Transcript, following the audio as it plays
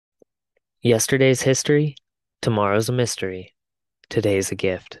Yesterday's history, tomorrow's a mystery, today's a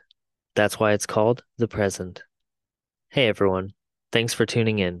gift. That's why it's called the present. Hey everyone, thanks for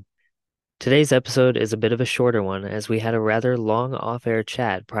tuning in. Today's episode is a bit of a shorter one as we had a rather long off-air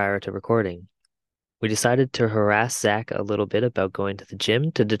chat prior to recording. We decided to harass Zach a little bit about going to the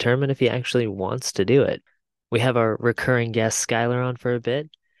gym to determine if he actually wants to do it. We have our recurring guest Skylar on for a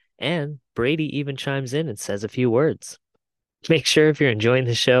bit, and Brady even chimes in and says a few words. Make sure if you're enjoying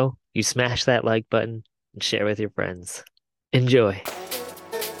the show, you smash that like button and share with your friends. Enjoy.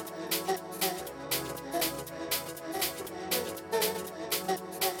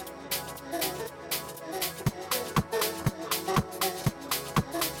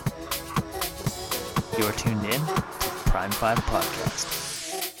 You're tuned in to Prime 5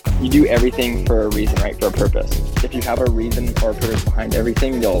 Podcast. You do everything for a reason, right? For a purpose. If you have a reason or a purpose behind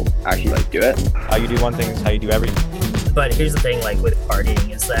everything, you'll actually do it. How you do one thing is how you do everything. But here's the thing, with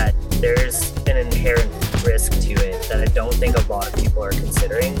partying is that there's an inherent risk to it that I don't think a lot of people are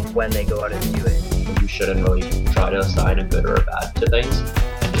considering when they go out and do it. You shouldn't really try to assign a good or a bad to things,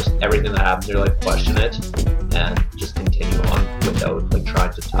 and just everything that happens, you're question it and just continue on without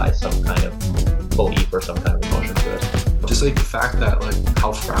trying to tie some kind of belief or some kind of emotion to it. Just the fact that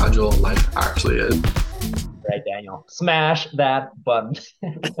how fragile life actually is. Right, Daniel? Smash that button.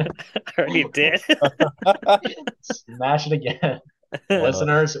 I already did. Smash it again.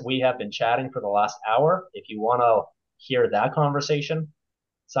 Listeners, we have been chatting for the last hour. If you want to hear that conversation,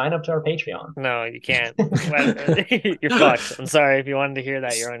 sign up to our Patreon. No, you can't. You're fucked. I'm sorry. If you wanted to hear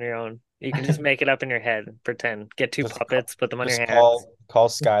that, you're on your own. You can just make it up in your head. Pretend. Get two puppets, put them on your hands. Call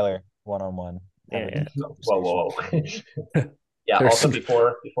Skylar one-on-one. Yeah. Whoa. Yeah, also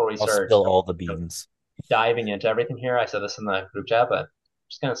before we I'll start spill all the beans. diving into everything here, I said this in the group chat, but I'm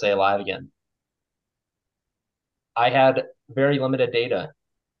just going to say it live again. I had very limited data.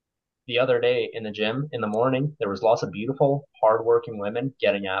 The other day in the gym in the morning, there was lots of beautiful, hardworking women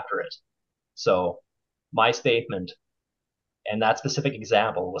getting after it. So my statement and that specific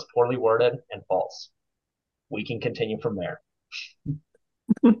example was poorly worded and false. We can continue from there.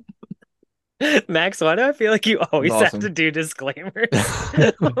 Max, why do I feel like you always have to do disclaimers?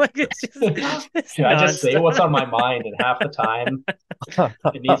 It's I just say what's on my mind, and half the time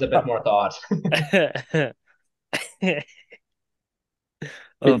it needs a bit more thought.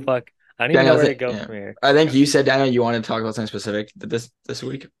 Oh fuck! I don't even know where to go from here. I think you said, Daniel, you wanted to talk about something specific this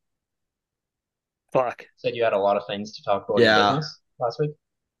week. Fuck. Said you had a lot of things to talk about. Yeah. Last week.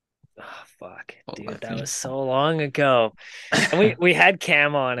 Oh fuck, dude, that was so long ago. And we had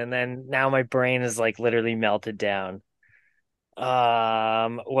Cam on, and then now my brain is literally melted down.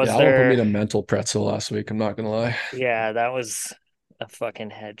 Was Alan there? put me in a mental pretzel last week. I'm not gonna lie. Yeah, that was a fucking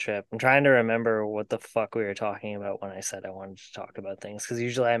head trip. I'm trying to remember what the fuck we were talking about when I said I wanted to talk about things, because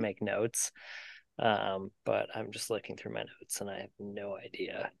usually I make notes. But I'm just looking through my notes and I have no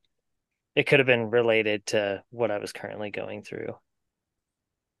idea. It could have been related to what I was currently going through.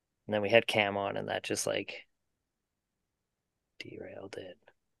 And then we had Cam on, and that just derailed it.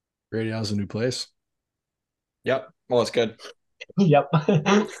 Brady has a new place. Yep. Well, it's good. Yep.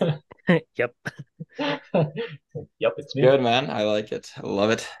 Yep. Yep, it's me. Good, man. I like it. I love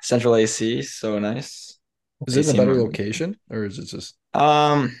it. Central AC, so nice. Is it in a AC better market. location, or is it just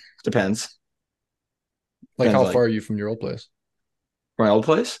Depends. how Depends, far are you from your old place? My old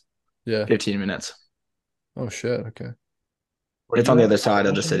place? Yeah. 15 minutes. Oh shit. Okay. It's on the other side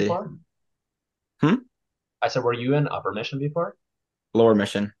of the city. I said, were you in Upper Mission before? Lower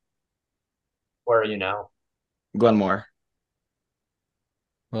Mission. Where are you now? Glenmore.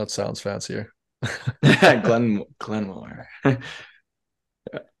 Well, that sounds fancier. Glenmore.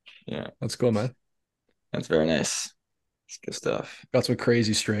 Yeah. That's cool, man. That's very nice. It's good stuff. Got some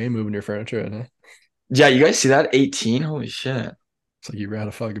crazy strain moving your furniture in, huh? Yeah, you guys see that? 18? Holy shit. It's like you ran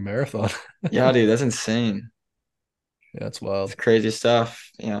a fucking marathon. Yeah, dude, that's insane. Yeah, it's wild. It's crazy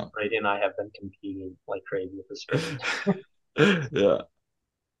stuff. Yeah. Brady and I have been competing like crazy with this sprint. Yeah.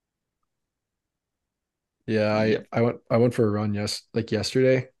 Yeah, I went for a run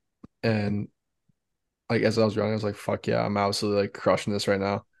yesterday, and as I was running, I was like, fuck yeah, I'm absolutely crushing this right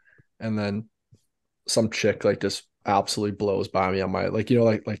now. And then some chick just absolutely blows by me on my like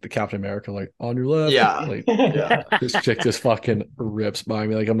the Captain America on your left. Yeah. Yeah. This chick just fucking rips by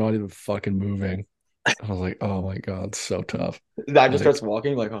me I'm not even fucking moving. I was like, oh my God, so tough. I just starts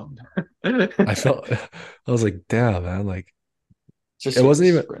walking oh. I was like, damn, man. Just it wasn't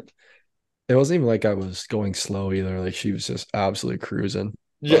even sprint. It wasn't even like I was going slow either. She was just absolutely cruising.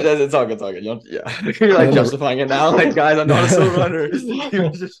 Yeah, it's all good. It's all good. You're justifying it now. Guys, I'm not a slow runner.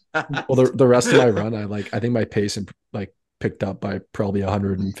 Well, the rest of my run, I think my pace picked up by probably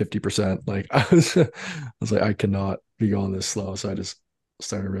 150%. Like I was like, I cannot be going this slow. So I just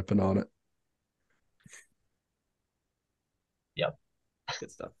started ripping on it. Yep.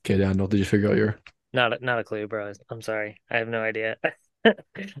 Good stuff. Okay, Daniel, did you figure out your Not a clue, bro. I'm sorry. I have no idea.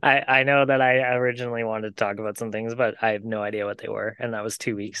 I know that I originally wanted to talk about some things, but I have no idea what they were, and that was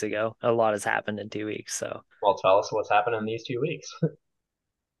 2 weeks ago. A lot has happened in 2 weeks, so Well, tell us what's happened in these 2 weeks.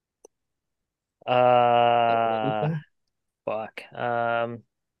 uh Anything? fuck.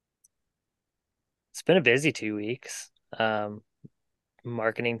 It's been a busy 2 weeks.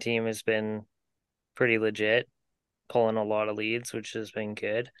 Marketing team has been pretty legit, pulling a lot of leads, which has been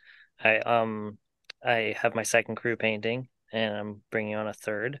good. I have my second crew painting, and I'm bringing on a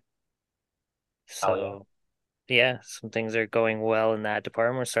third. Oh yeah. So yeah, some things are going well in that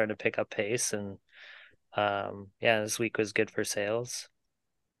department. We're starting to pick up pace, and yeah, this week was good for sales.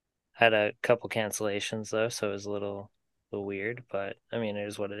 Had a couple cancellations though, so it was little weird, but I mean it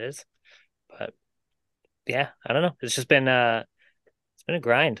is what it is. But yeah, I don't know. It's been a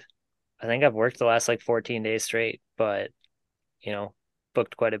grind. I think I've worked the last like 14 days straight, but you know,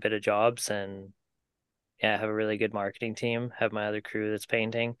 booked quite a bit of jobs, and yeah, I have a really good marketing team, have my other crew that's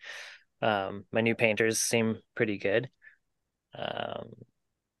painting. My new painters seem pretty good. Um,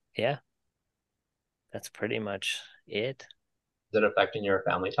 yeah, that's pretty much it. Is it affecting your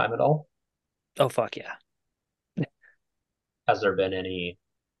family time at all? Oh fuck yeah. Has there been any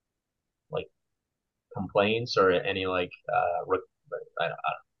like complaints or any like I don't know,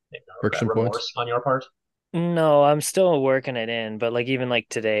 friction points? remorse on your part? No, I'm still working it in, but like even like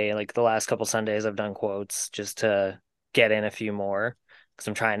today, like the last couple Sundays, I've done quotes just to get in a few more because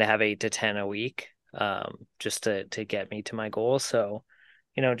I'm trying to have 8 to 10 a week, just to get me to my goal. So,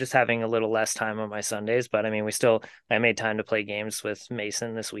 just having a little less time on my Sundays, but I mean, I made time to play games with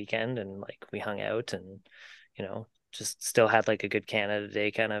Mason this weekend, and like we hung out and, just still had like a good Canada Day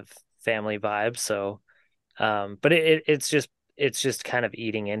kind of family vibe. So, but it's just kind of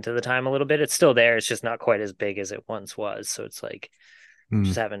eating into the time a little bit. It's still there. It's just not quite as big as it once was. So it's like Hmm.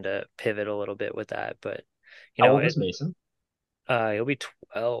 just having to pivot a little bit with that. But How old is Mason? he'll be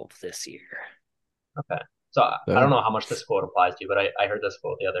 12 this year. Okay. So I don't Yeah. know how much this quote applies to you, but I heard this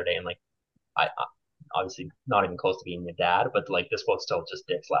quote the other day, and like I obviously not even close to being your dad, but like this quote still just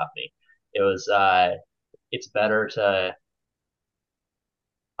did slap me. It was it's better to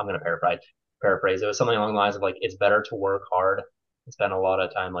I'm gonna paraphrase. It was something along the lines of like it's better to work hard and spend a lot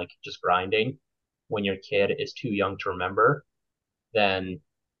of time like just grinding when your kid is too young to remember than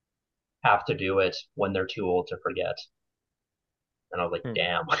have to do it when they're too old to forget. And I was like, Hmm.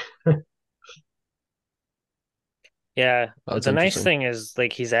 damn. Yeah, That's the nice interesting. thing is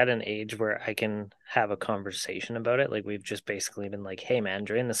like he's at an age where I can have a conversation about it. Like we've just basically been like, "Hey man,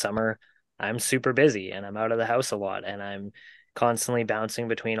 during the summer, I'm super busy and I'm out of the house a lot and I'm constantly bouncing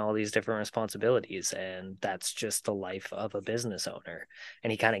between all these different responsibilities, and that's just the life of a business owner."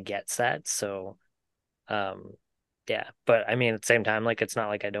 And he kind of gets that. So, um yeah, but I mean at the same time, like it's not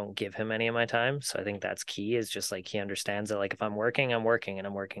like I don't give him any of my time. So I think that's key, is just like he understands that like if I'm working, I'm working and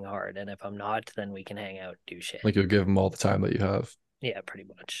I'm working hard. And if I'm not, then we can hang out and do shit. Like you'll give them all the time that you have. Yeah, pretty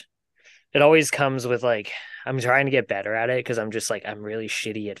much. It always comes with like I'm trying to get better at it because I'm just like I'm really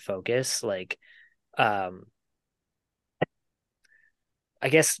shitty at focus. Like, um, I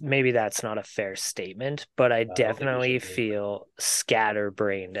guess maybe that's not a fair statement, but I I don't think you definitely should be. feel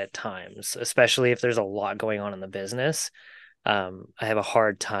scatterbrained at times, especially if there's a lot going on in the business. I have a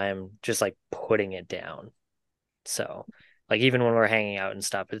hard time just like putting it down. So, like even when we're hanging out and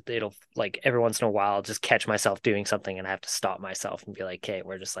stuff, it'll like every once in a while I'll just catch myself doing something and I have to stop myself and be like, "Okay,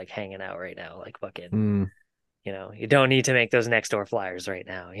 we're just like hanging out right now. Like fucking, Hmm. you don't need to make those next door flyers right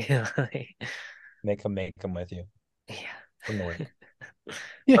now." Make them with you Yeah. from the work.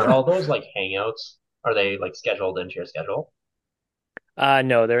 Are Yeah. all those like hangouts? Are they like scheduled into your schedule?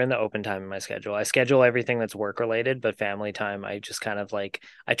 No, they're in the open time in my schedule. I schedule everything that's work related, but family time, I just kind of like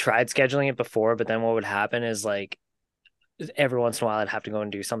I tried scheduling it before, but then what would happen is like every once in a while I'd have to go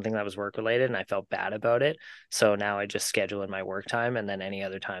and do something that was work related and I felt bad about it. So now I just schedule in my work time, and then any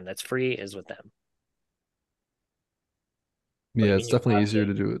other time that's free is with them. What do Yeah, you it's mean you definitely have easier to?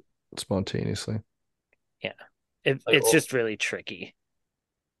 to do it spontaneously. Yeah. Like, It's oh, just really tricky.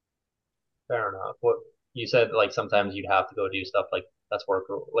 fair enough. What you said, like sometimes you'd have to go do stuff like that's work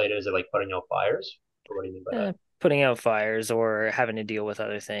related. Is it like putting out fires? Or what do you mean by that? Putting out fires or having to deal with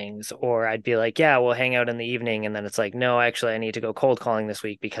other things. Or I'd be like, yeah, we'll hang out in the evening. And then it's like, no, actually, I need to go cold calling this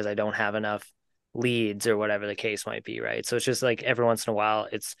week because I don't have enough leads or whatever the case might be. Right. So it's just like every once in a while,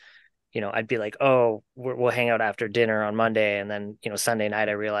 I'd be like, oh, we'll hang out after dinner on Monday. And then, Sunday night,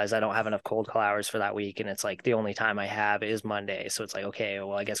 I realize I don't have enough cold call hours for that week. And it's like the only time I have is Monday. So it's like, okay,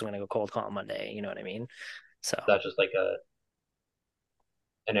 well, I guess I'm going to go cold call on Monday. You know what I mean? So That's just like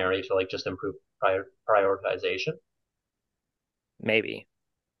an area to like just improve prioritization. maybe.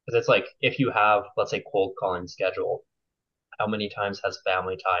 Because it's like if you have, let's say, cold calling scheduled, how many times has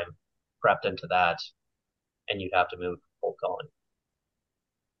family time prepped into that, and you'd have to move cold calling?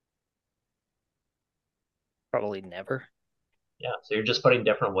 Probably never. Yeah, so you're just putting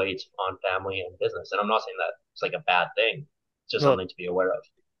different weights on family and business, and I'm not saying that it's like a bad thing. It's just Well, something to be aware of.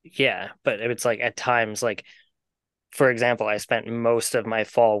 yeah, but it's like at times, like, for example, I spent most of my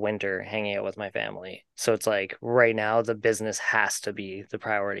fall, winter hanging out with my family. So it's like right now the business has to be the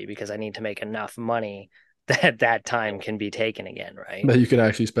priority because I need to make enough money that that time can be taken again, right? That you can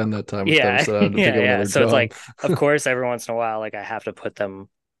actually spend that time with them Yeah, instead of having to pick up yeah. another So it's job. like, of course, every once in a while, like I have to put them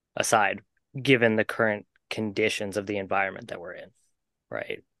aside given the current conditions of the environment that we're in,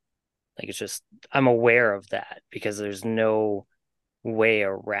 right? Like it's just I'm aware of that because there's no way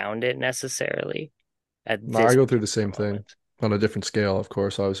around it necessarily at No, I this go through the same particular thing moment. on a different scale, of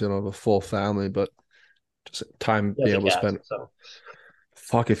course. Obviously, I don't have a full family, but just time He has being a able to cat, spend. so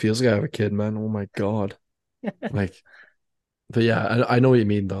Fuck, it feels like I have a kid, man. Oh my God. Like, but yeah, I know what you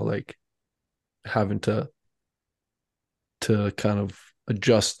mean though. Like having to kind of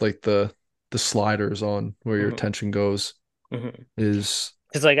adjust like the sliders on where your Mhm, attention goes mhm. is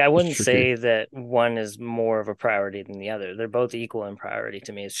Because like I is wouldn't tricky. say that one is more of a priority than the other. They're both equal in priority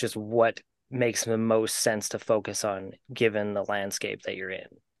to me. It's just what makes the most sense to focus on given the landscape that you're in.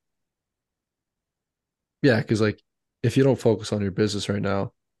 Yeah, because like if you don't focus on your business right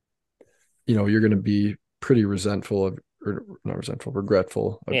now, you're going to be pretty resentful of, or not resentful,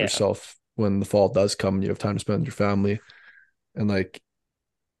 regretful of Yeah. yourself when the fall does come and you have time to spend with your family. And like,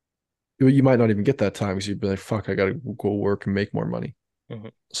 you might not even get that time because you'd be like, fuck, I got to go work and make more money.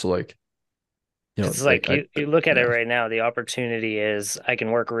 Mhm. So like, Because it's like like you look at it yeah, right now, the opportunity is I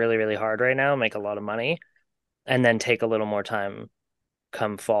can work really, really hard right now, make a lot of money, and then take a little more time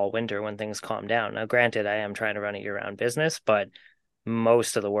come fall, winter when things calm down. Now, granted, I am trying to run a year-round business, but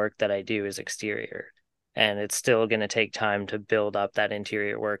most of the work that I do is exterior. And it's still going to take time to build up that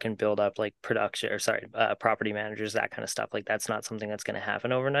interior work and build up like production or sorry, property managers, that kind of stuff. Like that's not something that's going to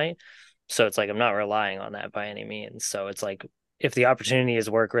happen overnight. So it's like I'm not relying on that by any means. So it's like if the opportunity is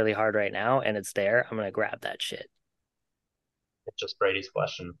work really hard right now and it's there, I'm going to grab that shit. it's just Brady's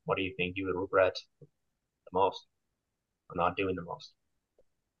question. What do you think you would regret the most or not doing the most?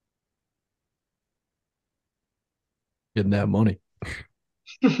 getting that money.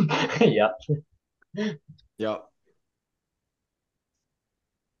 Yeah. Yeah.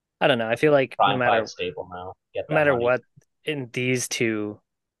 I don't know. I feel like Prime five staple now. Get no that matter money. what in these two,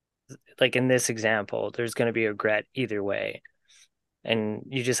 like in this example, there's going to be regret either way. And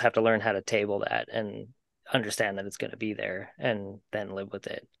you just have to learn how to table that and understand that it's going to be there and then live with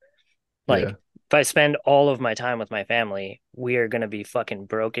it. Like Yeah. if I spend all of my time with my family, we are going to be fucking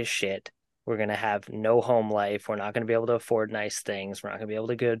broke as shit. We're going to have no home life. We're not going to be able to afford nice things. We're not going to be able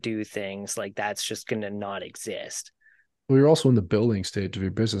to go do things. Like that's just going to not exist. Well, you're also in the building stage of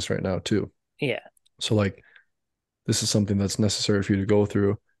your business right now too. Yeah. So like this is something that's necessary for you to go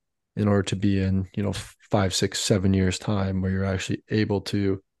through in order to be in, 5, 6, 7 years time where you're actually able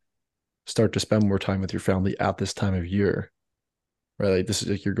to start to spend more time with your family at this time of year. Right. Like this is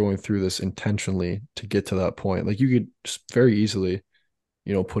like you're going through this intentionally to get to that point. Like you could just very easily,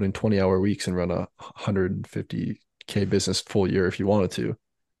 put in 20-hour weeks and run a 150K business full year if you wanted to.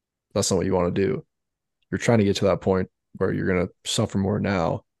 That's not what you want to do. You're trying to get to that point where you're going to suffer more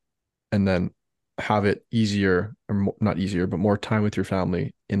now and then have it easier or not easier, but more time with your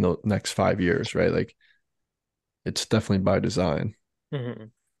family in the next 5 years, right? Like it's definitely by design. Mm-hmm.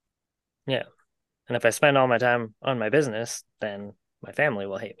 Yeah. And if I spend all my time on my business, then my family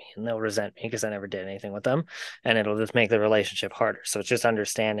will hate me and they'll resent me because I never did anything with them. And it'll just make the relationship harder. So it's just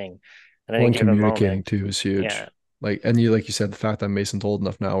understanding at Well, any and given communicating moment. too is huge. Yeah. Like you said, the fact that Mason's old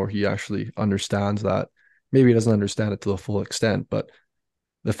enough now where he actually understands that. Maybe he doesn't understand it to the full extent, but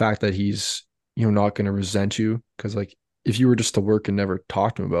the fact that he's, not going to resent you because like if you were just to work and never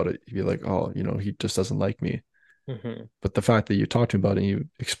talk to him about it, he'd be like, oh, he just doesn't like me. Mm-hmm. But the fact that you talk to him about it and you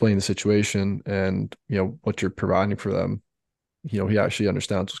explain the situation and what you're providing for them, he actually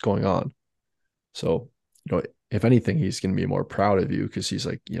understands what's going on. So, if anything, he's going to be more proud of you because he's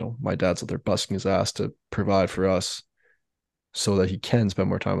like, my dad's out there busting his ass to provide for us so that he can spend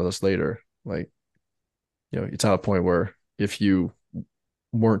more time with us later. Like, it's at a point where if you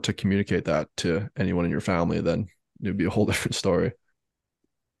weren't to communicate that to anyone in your family, then it'd be a whole different story.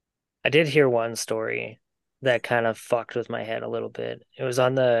 I did hear one story that kind of fucked with my head a little bit. It was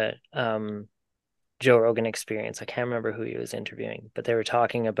on the Joe Rogan Experience. I can't remember who he was interviewing, but they were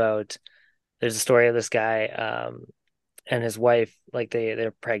talking about there's a story of this guy and his wife, like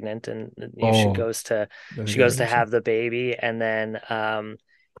they're pregnant, and she Oh, goes to I think I heard this. have the baby, and then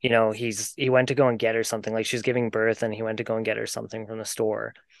he went to go and get her something, like she's giving birth, and he went to go and get her something from the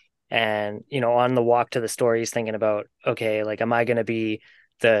store. And on the walk to the store, he's thinking about, okay, like, am I going to be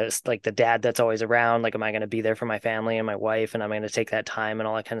the dad that's always around? Like, am I going to be there for my family and my wife, and I'm going to take that time and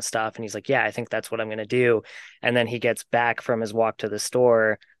all that kind of stuff? And he's like, yeah, I think that's what I'm going to do. And then he gets back from his walk to the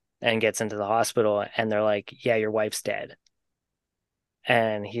store and gets into the hospital, and they're like, yeah, your wife's dead.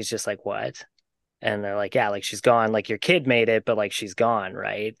 And he's just like, what? And they're like, yeah, like, she's gone, like, your kid made it, but like, she's gone,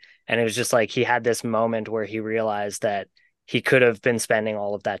 right? And it was just like he had this moment where he realized that he could have been spending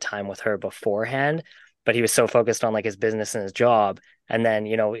all of that time with her beforehand, but he was so focused on like his business and his job. And then,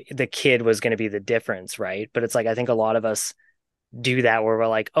 the kid was going to be the difference, right? But it's like, I think a lot of us do that where we're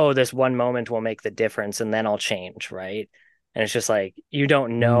like, oh, this one moment will make the difference and then I'll change, right? And it's just like, you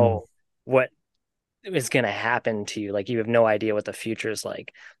don't Mm. know what is going to happen to you. Like, you have no idea what the future is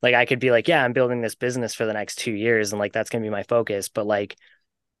like. Like, I could be like, yeah, I'm building this business for the next 2 years, and like that's going to be my focus, but like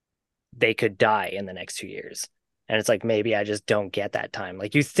they could die in the next 2 years. And it's like, maybe I just don't get that time.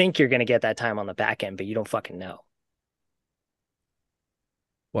 Like, you think you're going to get that time on the back end, but you don't fucking know.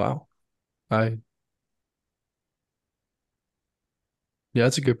 Wow. I Yeah,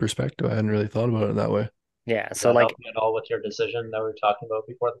 that's a good perspective. I hadn't really thought about it in that way. Yeah. Does So that like, help you at all with your decision that we were talking about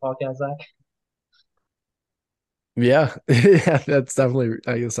before the podcast, Zach? Yeah. Yeah, that's definitely,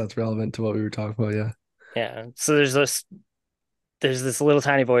 I guess that's relevant to what we were talking about. Yeah. yeah. So there's this little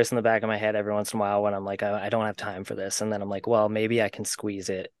tiny voice in the back of my head every once in a while when I'm like, I don't have time for this. And then I'm like, well, maybe I can squeeze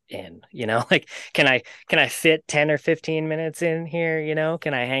it in, like, can I fit 10 or 15 minutes in here?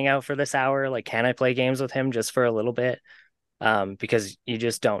 Can I hang out for this hour? Like, can I play games with him just for a little bit? Because you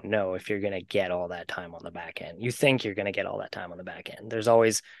just don't know if you're going to get all that time on the back end. You think you're going to get all that time on the back end. There's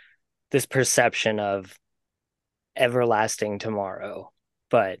always this perception of everlasting tomorrow,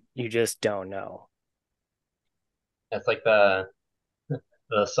 but you just don't know. It's like the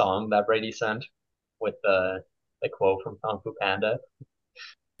song that Brady sent with the quote from Kung Fu Panda.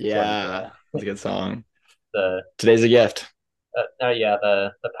 It's like Yeah, it's a good song. the Today's a gift. yeah,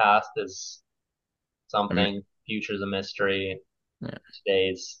 the past is I mean, something, future's a mystery, yeah.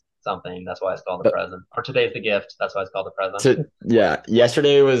 today's something. That's why it's called the But present. Or today's the gift. That's why it's called the present. yeah,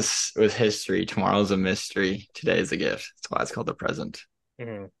 yesterday was history. Tomorrow's a mystery. Today is a gift. That's why it's called the present.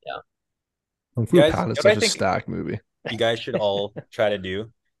 Mm-hmm. Yeah. Kung You Fu guys, Panda is what I such a think stacked movie. you guys should all try to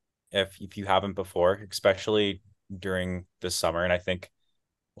do if you haven't before, especially during the summer. And I think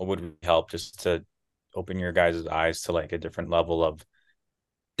what would help just to open your guys' eyes to like a different level of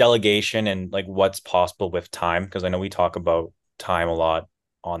delegation and like what's possible with time. Because I know we talk about time a lot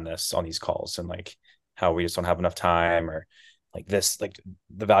on these calls and like how we just don't have enough time or like this, like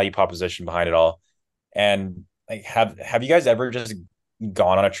the value proposition behind it all. And like have you guys ever just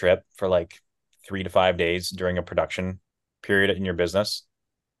gone on a trip for like 3 to 5 days during a production period in your business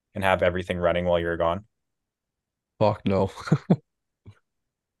and have everything running while you're gone? Fuck no.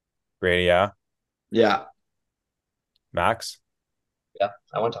 Brady, yeah. Yeah. Max? Yeah.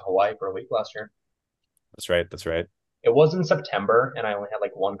 I went to Hawaii for a week last year. That's right. That's right. It was in September and I only had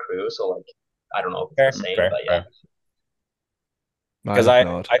like one crew, so like I don't know if Fair, it's the same, fair, but yeah. fair. I Because have I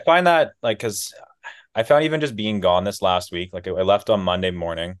not. I find that like because I found even just being gone this last week, like I left on Monday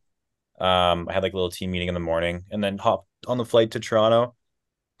morning. I had like a little team meeting in the morning and then hopped on the flight to Toronto,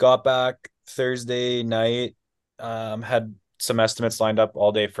 got back Thursday night, had some estimates lined up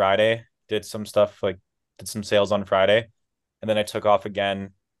all day Friday, did some stuff like did some sales on Friday, and then I took off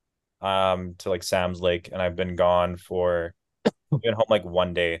again to like Sam's Lake and I've been gone for been home like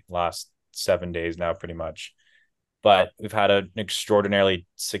one day last 7 days now pretty much. But we've had an extraordinarily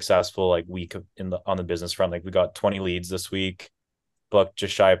successful like week on the business front. Like we got 20 leads this week, booked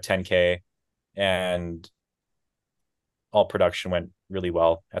just shy of 10K, and all production went really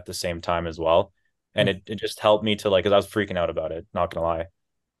well at the same time as well. And it just helped me to like, because I was freaking out about it, not gonna lie.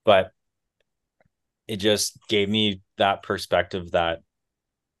 But it just gave me that perspective that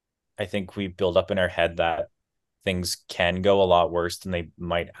I think we build up in our head that things can go a lot worse than they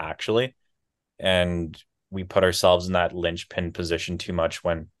might actually. And we put ourselves in that linchpin position too much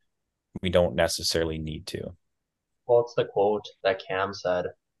when we don't necessarily need to. Well, it's the quote that Cam said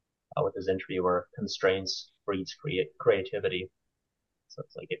with his interviewer: "Constraints breeds creativity." So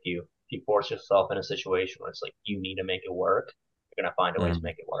it's like if you force yourself in a situation where it's like you need to make it work, you're gonna find a way to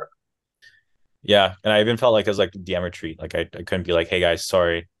make it work. Yeah. And I even felt like it was like DM retreat. Like I couldn't be like, hey guys,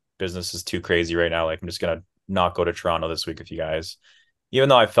 sorry, business is too crazy right now. Like I'm just gonna not go to Toronto this week with you guys, even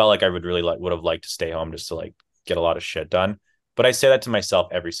though I felt like I would really would have liked to stay home just to like get a lot of shit done. But I say that to myself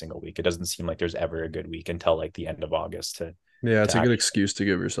every single week. It doesn't seem like there's ever a good week until like the end of August to Yeah, it's a good actually, excuse to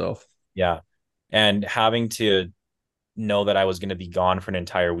give yourself. yeah. And having to know that I was going to be gone for an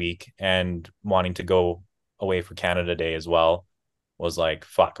entire week and wanting to go away for Canada Day as well was like,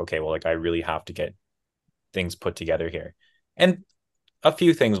 fuck, okay, well, like I really have to get things put together here. And a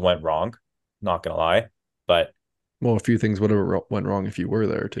few things went wrong, not gonna lie, but Well, a few things would have went wrong if you were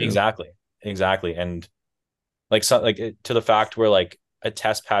there too. exactly. And like so like to the fact where like a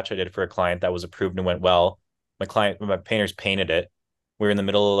test patch I did for a client that was approved and went well. My painters painted it. We were in the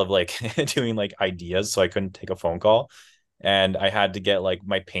middle of like doing like ideas, so I couldn't take a phone call. And I had to get like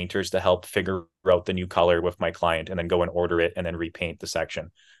my painters to help figure out the new color with my client and then go and order it and then repaint the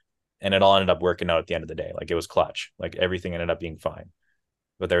section. And it all ended up working out at the end of the day. Like it was clutch. Like everything ended up being fine.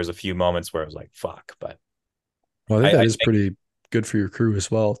 But there was a few moments where I was like, fuck. But Well, I think that I is think pretty good for your crew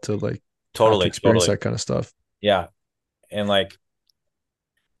as well to like have to totally, experience totally. that kind of stuff. Yeah. And like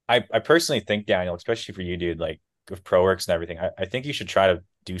I personally think, Daniel, especially for you, dude, like with ProWorks and everything, I think you should try to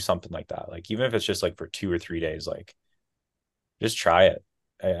do something like that. Like even if it's just like for 2 or 3 days, like just try it.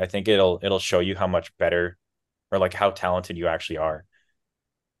 I think it'll show you how much better or like how talented you actually are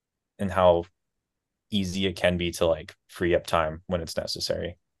and how easy it can be to like free up time when it's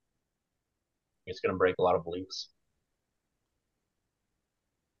necessary. It's going to break a lot of beliefs.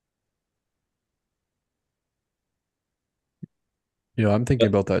 I'm thinking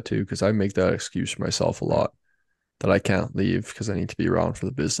about that too because I make that excuse for myself a lot that I can't leave because I need to be around for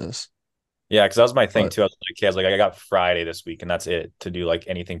the business. Yeah, because that was my thing But too. I got Friday this week, and that's it to do like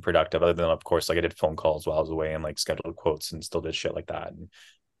anything productive. Other than, of course, like I did phone calls while I was away and like scheduled quotes and still did shit like that and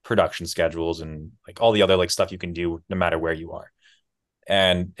production schedules and like all the other like stuff you can do no matter where you are.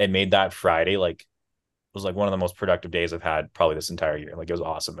 And it made that Friday like was like one of the most productive days I've had probably this entire year. Like it was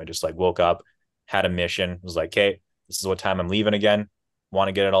awesome. I just like woke up, had a mission, was like, okay, this is what time I'm leaving again. Want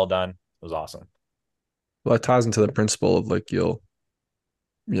to get it all done. It was awesome. well, that ties into the principle of like you'll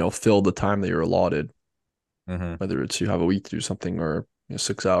fill the time that you're allotted, Mm-hmm. whether it's you have a week to do something or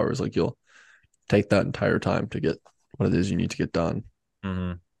 6 hours. Like you'll take that entire time to get what it is you need to get done.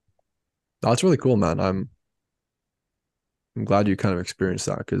 Mm-hmm. That's really cool, man. I'm glad you kind of experienced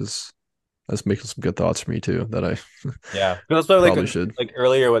that because that's making some good thoughts for me too that I Yeah. That's why probably should. like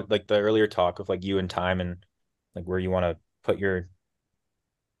earlier with like the earlier talk of like you and time and like where you want to put your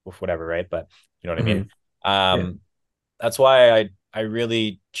with whatever, right? But you know what I mean? Mhm. Yeah. That's why I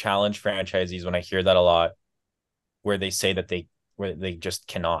really challenge franchisees when I hear that a lot, where they say that where they just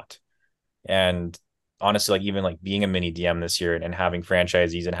cannot. And honestly, like even like being a mini DM this year and having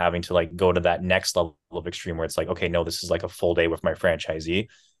franchisees and having to like go to that next level of extreme where it's like, okay, no, this is like a full day with my franchisee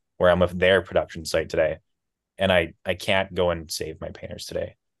where I'm with their production site today. And I can't go and save my painters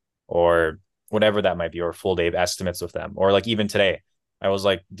today or whatever that might be, or a full day of estimates with them. Or like even today, I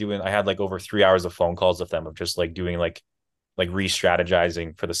had like over 3 hours of phone calls with them of just like doing like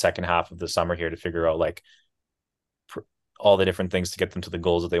re-strategizing for the second half of the summer here to figure out like all the different things to get them to the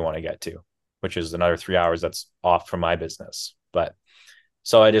goals that they want to get to, which is another 3 hours that's off from my business. But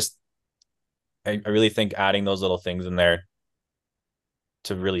so I really think adding those little things in there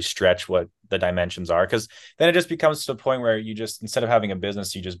to really stretch what the dimensions are, because then it just becomes to the point where you just, instead of having a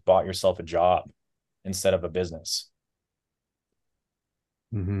business, you just bought yourself a job instead of a business.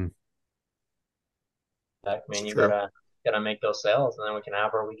 Mm-hmm. Heck, man, you gotta make those sales, and then we can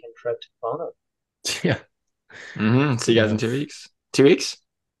have our weekend trip to Kona. Yeah. Mm-hmm. See you guys in 2 weeks. 2 weeks?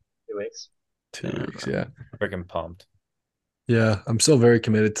 2 weeks. 2 weeks. Yeah. Freaking pumped. Yeah. I'm still very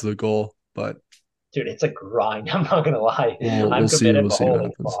committed to the goal, but Dude, it's a grind. I'm not gonna lie. I'm we'll see. committed, We'll but see what holy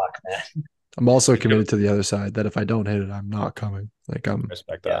happens. fuck, man. I'm also committed to the other side that if I don't hit it, I'm not coming. Like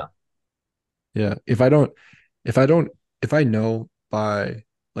Respect that. yeah. If I know by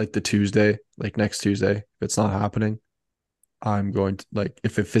like the Tuesday, like next Tuesday, if it's not happening, I'm going to like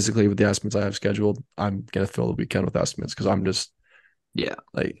if it physically with the estimates I have scheduled, I'm gonna fill the weekend with estimates because I'm just Yeah.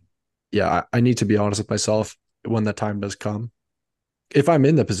 like, yeah, I need to be honest with myself when that time does come. If I'm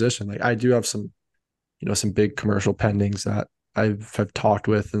in the position, like I do have some, some big commercial pendings that have talked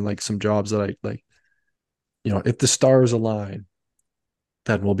with and like some jobs that I like, if the stars align,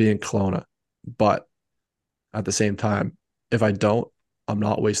 then we'll be in Kelowna. But at the same time, if I don't, I'm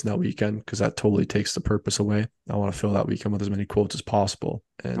not wasting that weekend because that totally takes the purpose away. I want to fill that weekend with as many quotes as possible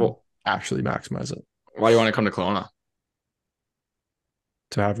and Well, actually maximize it why do you want to come to Kelowna?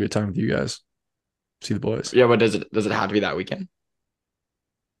 to have a good time with you guys, see the boys. Yeah, but does it have to be that weekend?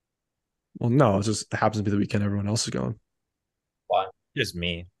 Well, no, it just happens to be the weekend everyone else is going. Why? Just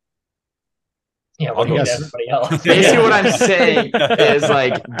me. Yeah, I'll what do you go. hate everybody else? Basically, what I'm saying is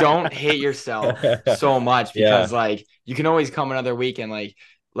like, don't hate yourself so much Yeah. because like you can always come another week and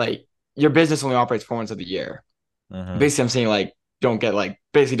like your business only operates 4 months of the year. Mhm. Basically, I'm saying like don't get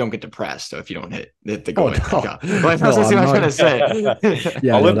depressed. So if you don't hit the goal, no. like that's No, basically what I'm trying to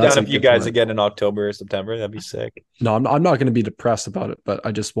Yeah, I'll no, live that's down a if you good guys point. again in October or September. That'd be sick. No, I'm not going to be depressed about it, but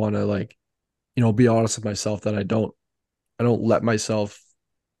I just want to like, be honest with myself that I don't let myself,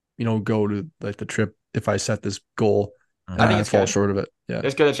 go to like the trip if I set this goal Mhm. and I think I it's fall good. short of it. Yeah,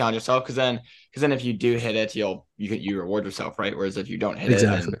 It's good to challenge yourself because then if you do hit it, you reward yourself, right? Whereas if you don't hit it,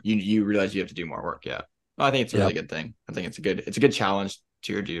 exactly. then you realize you have to do more work. Yeah, no, I think it's a really good thing. I think it's a good challenge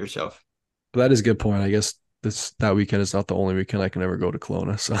to yourself. But that is a good point. I guess that weekend is not the only weekend I can ever go to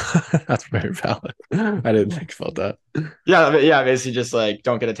Kelowna, so that's very valid. I didn't think about that. Yeah, basically just like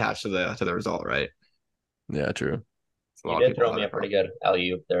don't get attached to the result, right? Yeah, true. A You lot of did people throw have me a that pretty problem. good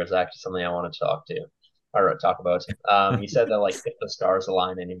alley-oop. There was actually something I wanted to talk about. You said that like if the stars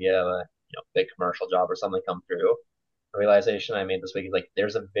align and if you have a big commercial job or something come through, the realization I made this week is like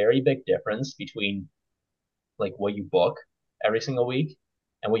there's a very big difference between like what you book every single week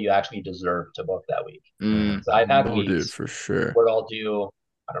and what you actually deserve to book that week. Mm. So I've had Oh, dude, weeks for sure. where I'll do,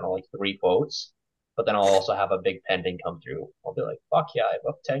 I don't know, like 3 quotes, but then I'll also have a big pending come through. I'll be like, fuck yeah, I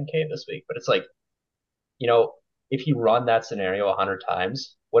booked 10K this week. But it's like, you know, if you run that scenario 100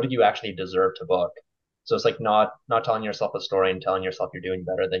 times, what did you actually deserve to book? So it's like not telling yourself a story and telling yourself you're doing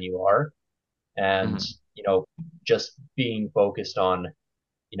better than you are, and Mm. just being focused on,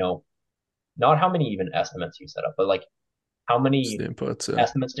 you know, not how many even estimates you set up, but like how Just many the inputs. Yeah.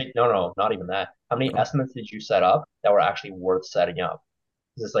 estimates did no, not even that. How many No. estimates did you set up that were actually worth setting up?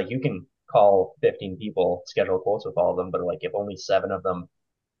 Because it's like you can call 15 people, schedule quotes with all of them, but like if only 7 of them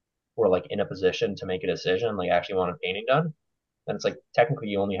were like in a position to make a decision, like actually want a painting done, then it's like technically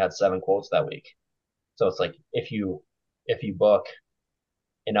you only had 7 quotes that week. So it's like if you book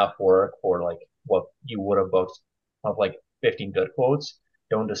enough work for like what you would have booked of like 15 good quotes,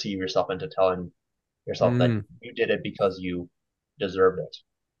 don't deceive yourself into telling yourself that Mm. you did it because you deserved it.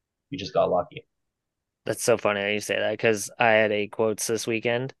 You just got lucky. That's so funny how you say that because I had 8 quotes this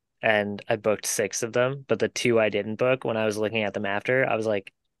weekend and I booked 6 of them, but the 2 I didn't book, when I was looking at them after, I was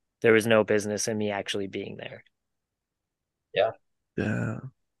like, there was no business in me actually being there. Yeah. Yeah.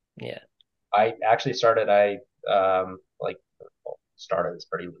 Yeah. I actually started, I like well, started is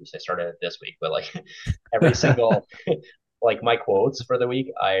pretty loose. I started it this week, but like every single like my quotes for the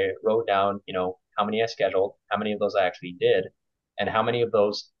week, I wrote down, how many I scheduled, how many of those I actually did, and how many of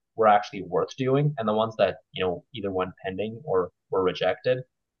those were actually worth doing, and the ones that, either went pending or were rejected,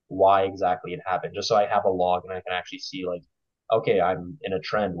 why exactly it happened, just so I have a log and I can actually see like, okay, I'm in a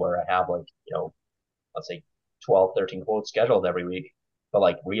trend where I have like, let's say 12, 13 quotes scheduled every week, but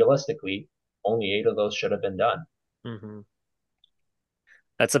like realistically, only 8 of those should have been done. Hmm.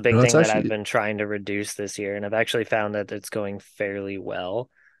 That's a big It's thing that I've actually been trying to reduce this year, and I've actually found that it's going fairly well.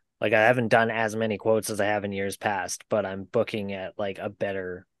 Like I haven't done as many quotes as I have in years past, but I'm booking at like a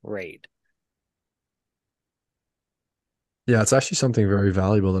better rate. yeah, it's actually something very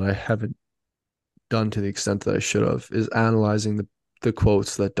valuable that I haven't done to the extent that I should have is analyzing the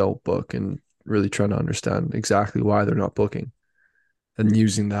quotes that don't book and really trying to understand exactly why they're not booking and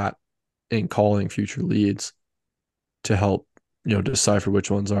using that in calling future leads to help, decipher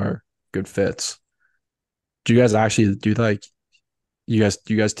which ones are good fits. Do you guys actually do like do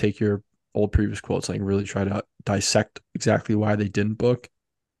you guys take your old previous quotes like really try to dissect exactly why they didn't book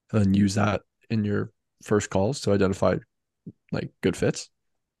and then use that in your first calls to identify like good fits?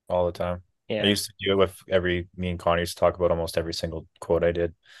 All the time. I Yeah. used to do it with me and Connor used to talk about almost every single quote I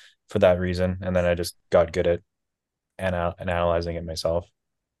did for that reason. And then I just got good at analyzing it myself.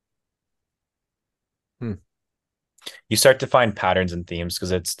 You start to find patterns and themes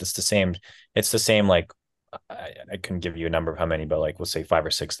because it's the same like I couldn't give you a number of how many, but like we'll say 5 or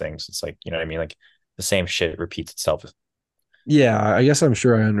 6 things. It's like, you know what I mean? Like the same shit repeats itself. Yeah, I guess I'm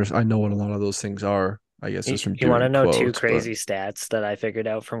sure I know what a lot of those things are. I guess just from You want to doing know 2 quotes, but crazy stats that I figured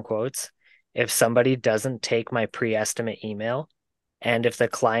out from quotes? If somebody doesn't take my pre-estimate email, and if the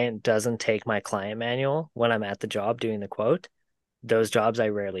client doesn't take my client manual when I'm at the job doing the quote, those jobs I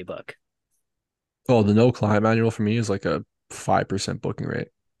rarely book. oh, the no client manual for me is like a 5% booking rate.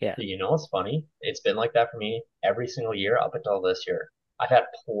 Yeah. You know what's funny? It's been like that for me every single year up until this year. I've had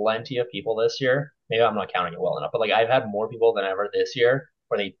plenty of people this year. Maybe I'm not counting it well enough, but like I've had more people than ever this year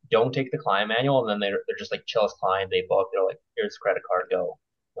where they don't take the client manual and then they're just like chillest client. They book. They're like, here's credit card, go.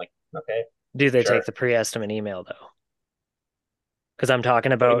 I'm like, okay, Do they sure. take the pre-estimate email though? Because I'm talking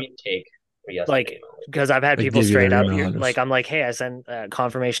What do you about mean take? Yes, like because I've had Like, people give you straight their up, email address. like, I'm like, hey, I sent a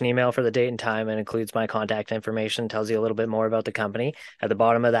confirmation email for the date and time and includes my contact information, tells you a little bit more about the company. At the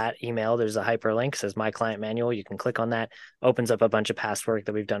bottom of that email, there's a hyperlink, says My Client Manual. You can click on that, opens up a bunch of past work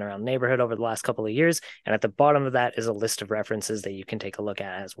that we've done around the neighborhood over the last couple of years. And at the bottom of that is a list of references that you can take a look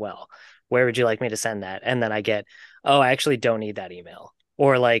at as well. Where would you like me to send that? And then I get, oh, I actually don't need that email.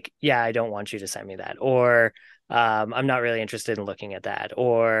 Or like, yeah, I don't want you to send me that. Or I'm not really interested in looking at that.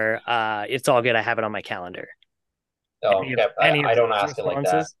 Or it's all good. I have it on my calendar. Oh, okay. Any of I don't those ask it like that.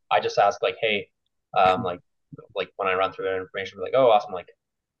 responses? I just ask like, hey, like when I run through that information, I'm like, oh, awesome. Like,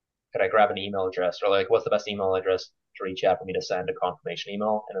 could I grab an email address or like, what's the best email address to reach out for me to send a confirmation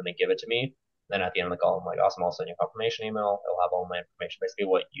email? And then they give it to me. Then at the end of the call, I'm like, awesome. I'll send you a confirmation email. It'll have all my information, basically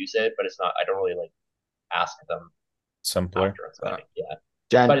what you said, but it's not. I don't really like ask them Simpler. after it's sending. Yeah.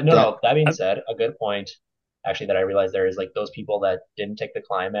 Dan, But no. That being Uh, said, a good point actually that I realized there is like those people that didn't take the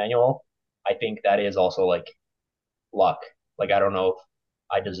client manual. I think that is also like luck. Like I don't know if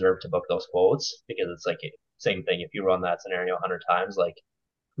I deserve to book those quotes because it's like same thing. If you run that scenario 100 times, like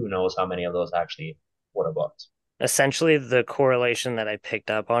who knows how many of those actually would have booked. Essentially, the correlation that I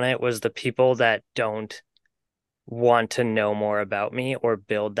picked up on it was the people that don't want to know more about me or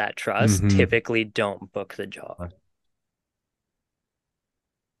build that trust typically don't book the job.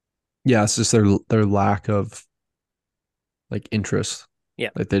 Yeah, it's just their lack of like interest. Yeah.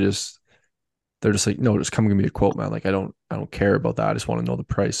 Like they're just like, no, just come give me a quote, man. Like I don't care about that. I just want to know the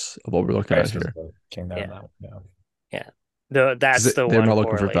price of what we're looking at here. Came down Yeah. that, yeah. Yeah. That's the they're one not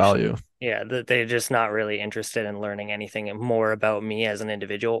looking for correlation. value. Yeah, they're just not really interested in learning anything more about me as an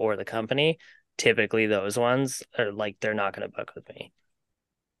individual or the company. Typically, those ones are like, they're not going to book with me.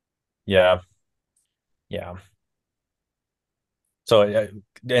 Yeah. Yeah. So,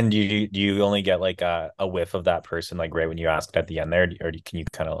 and do you only get like a whiff of that person like right when you ask it at the end there, or can you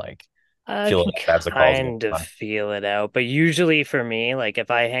kind of like I feel can it as the calls kind get of done? feel it out, but usually for me, like if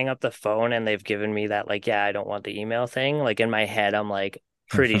I hang up the phone and they've given me that, like, yeah, I don't want the email thing, like in my head, I'm like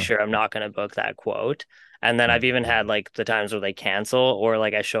pretty sure I'm not going to book that quote. And then I've even had like the times where they cancel, or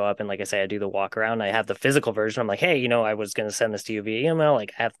like I show up and like I say, I do the walk around. I have the physical version. I'm like, hey, I was going to send this to you via email.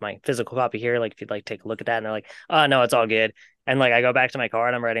 Like I have my physical copy here. Like if you'd like to take a look at that. And they're like, oh, no, it's all good. And like I go back to my car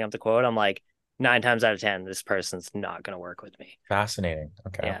and I'm writing up the quote. I'm like, 9 times out of 10, this person's not going to work with me. Fascinating.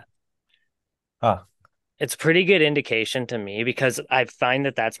 Okay. Yeah. Huh. It's a pretty good indication to me because I find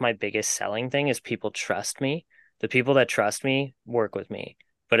that that's my biggest selling thing is people trust me. The people that trust me work with me.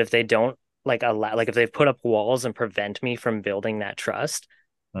 But if they don't like allow, like if they've put up walls and prevent me from building that trust,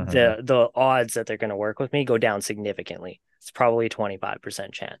 the odds that they're going to work with me go down significantly. It's probably a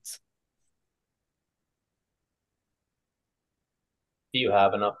 25% chance. Do you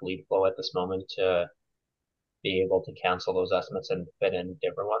have enough lead flow at this moment to be able to cancel those estimates and fit in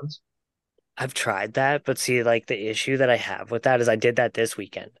different ones? I've tried that, but see, like the issue that I have with that is I did that this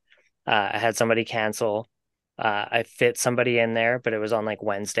weekend. I had somebody cancel. I fit somebody in there, but it was on like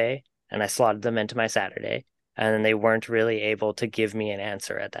Wednesday, and I slotted them into my Saturday, and then they weren't really able to give me an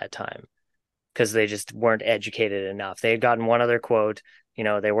answer at that time because they just weren't educated enough. They had gotten one other quote,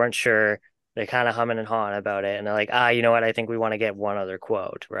 they weren't sure. They're kind of humming and hawing about it, and they're like, you know what? I think we want to get one other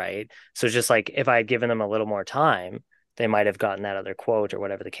quote, right? So it's just like if I had given them a little more time, they might have gotten that other quote or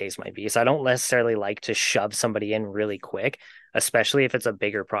whatever the case might be. So I don't necessarily like to shove somebody in really quick, especially if it's a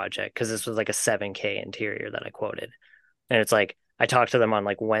bigger project, because this was like a 7K interior that I quoted. And it's like I talked to them on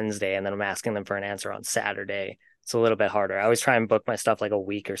like Wednesday and then I'm asking them for an answer on Saturday. It's a little bit harder. I always try and book my stuff like a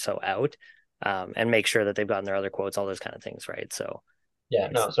week or so out, and make sure that they've gotten their other quotes, all those kind of things, right? So yeah,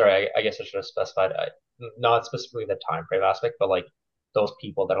 no, sorry, I guess I should have specified not specifically the time frame aspect, but like those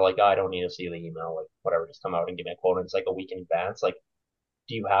people that are like, I don't need to see the email, like whatever, just come out and give me a quote. And it's like a week in advance. Like,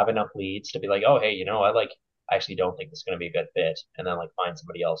 do you have enough leads to be like, oh, hey, I actually don't think this is going to be a good fit, and then like find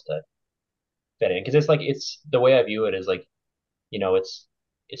somebody else to fit in? Because it's the way I view it is like,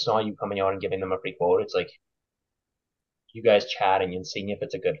 it's not you coming out and giving them a free quote. It's like you guys chatting and seeing if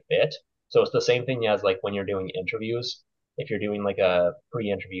it's a good fit. So it's the same thing as like when you're doing interviews. If you're doing like a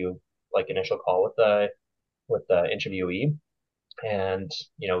pre-interview, like initial call with the interviewee, and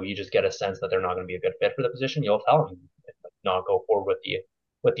you just get a sense that they're not going to be a good fit for the position, you'll tell them like, not go forward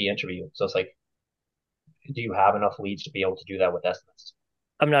with the interview. So it's like, do you have enough leads to be able to do that with estimates?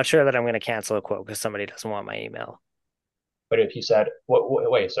 I'm not sure that I'm going to cancel a quote because somebody doesn't want my email. But if you said,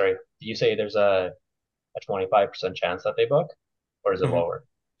 wait, sorry, do you say there's a 25% chance that they book, or is it lower?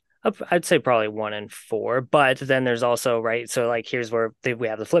 I'd say probably 1 in 4, but then there's also, right. So like, here's where we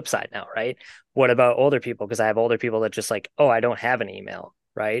have the flip side now, right? What about older people? Because I have older people that just like, oh, I don't have an email.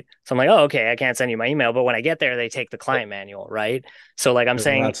 right? So I'm like, oh, okay, I can't send you my email, but when I get there, they take the client manual, right? So like I'm Yeah,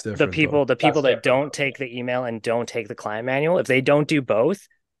 saying, that's different, the people that different, don't though. take the email and don't take the client manual, if they don't do both,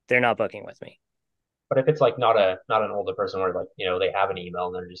 they're not booking with me. But if it's like not an older person where like they have an email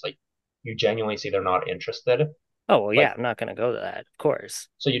and they're just like you genuinely see they're not interested, Oh well, yeah, like I'm not going to go to that, of course.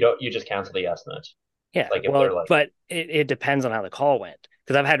 so you just cancel the estimate. Yeah, Like if well, they're like but it depends on how the call went.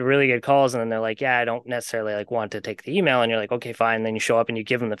 Because I've had really good calls, and then they're like, "Yeah, I don't necessarily like want to take the email," and you're like, "Okay, fine." And then you show up and you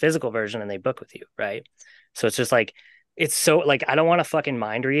give them the physical version, and they book with you, right? So it's just like it's so like I don't want to fucking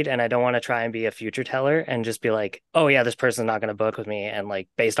mind read, and I don't want to try and be a future teller and just be like, "Oh yeah, this person's not going to book with me," and like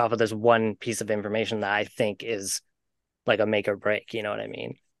based off of this one piece of information that I think is like a make or break. You know what I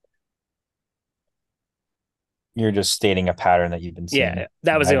mean? You're just stating a pattern that you've been seeing. Yeah,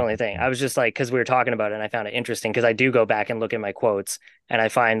 that was the Right? only thing. I was just like, because we were talking about it and I found it interesting because I do go back and look at my quotes and I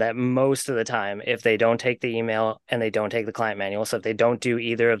find that most of the time, if they don't take the email and they don't take the client manual, so if they don't do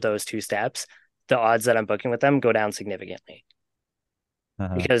either of those two steps, the odds that I'm booking with them go down significantly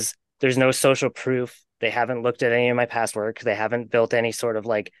because there's no social proof. They haven't looked at any of my past work. They haven't built any sort of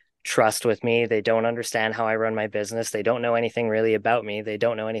like trust with me. They don't understand how I run my business. They don't know anything really about me. They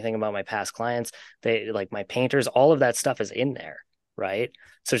don't know anything about my past clients. They like my painters, all of that stuff is in there. Right.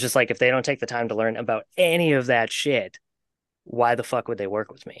 So it's just like if they don't take the time to learn about any of that shit, why the fuck would they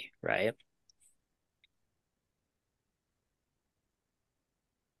work with me? Right.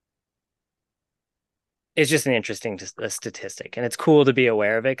 It's just an interesting statistic and it's cool to be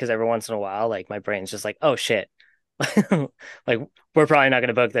aware of it because every once in a while, like my brain's just like, oh shit, like we're probably not going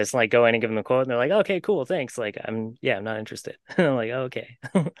to book this and like go in and give them a quote and they're like, okay, cool, thanks. Like I'm not interested. I'm like, oh, okay.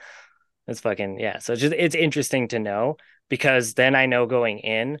 It's fucking yeah. So it's interesting to know because then I know going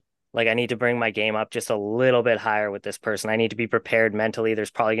in, like I need to bring my game up just a little bit higher with this person. I need to be prepared mentally.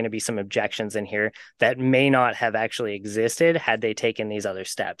 There's probably going to be some objections in here that may not have actually existed had they taken these other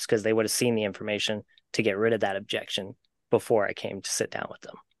steps because they would have seen the information to get rid of that objection before I came to sit down with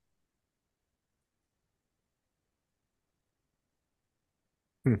them.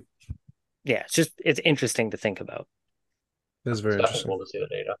 Yeah, it's interesting to think about. That's very it's definitely interesting. cool to see the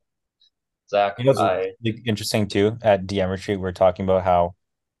data. Zach, You know, it's interesting too. At DM retreat, we're talking about how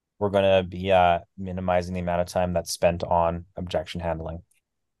we're going to be minimizing the amount of time that's spent on objection handling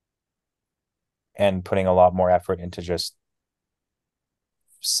and putting a lot more effort into just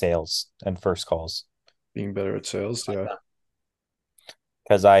sales and first calls. Being better at sales, yeah.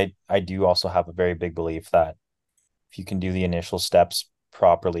 Because I do also have a very big belief that if you can do the initial steps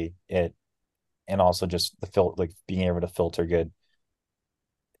properly, and also just like being able to filter good,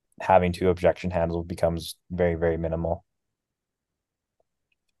 having to objection handle becomes very, very minimal.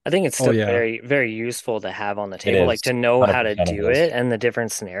 I think it's still yeah. very, very useful to have on the table, like is. to know how to 100% do it is. it and the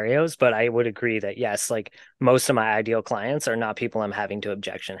different scenarios. But I would agree that yes, like most of my ideal clients are not people I'm having to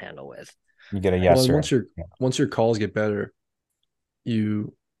objection handle with. You get a Well, yes and or once your calls get better,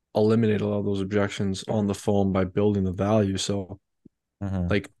 you eliminate a lot of those objections on the phone by building the value. So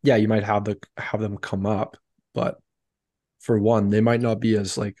like, yeah, you might have them come up, but for one, they might not be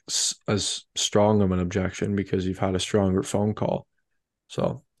as like as strong of an objection because you've had a stronger phone call.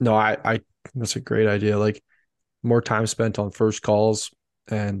 So no, I that's a great idea. Like more time spent on first calls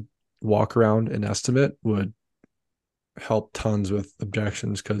and walk around and estimate would help tons with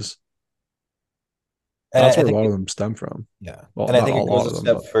objections because that's where a lot of them stem from. Yeah. Well, And I not think a it lot goes of a them,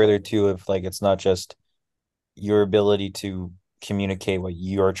 step but further too, if like it's not just your ability to communicate what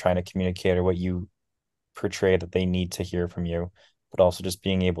you are trying to communicate or what you portray that they need to hear from you, but also just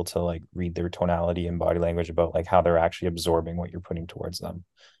being able to like read their tonality and body language about like how they're actually absorbing what you're putting towards them.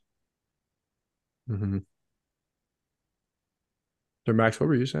 mm-hmm. So Max, what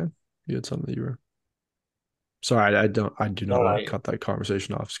were you saying? You had something that you were. Sorry, I do not want to cut that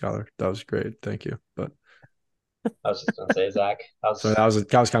conversation off, Skylar. That was great, thank you. But I was just gonna say, Zach. So that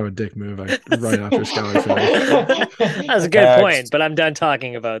was kind of a dick move. Right after Skylar finished. That's a good point, but I'm done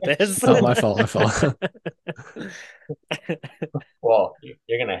talking about this. Oh, my fault. Well,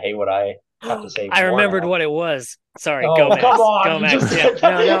 you're gonna hate what I have to say. I remembered what it was. Sorry, oh, go Max. Come on, go Max. Yeah.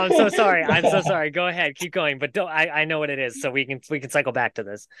 No, I'm so sorry. I'm so sorry. Go ahead, keep going. But don't. I know what it is, so we can cycle back to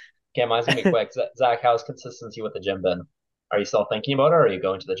this. Okay, mine's gonna be quick. Zach, how's consistency with the gym been? Are you still thinking about it, or are you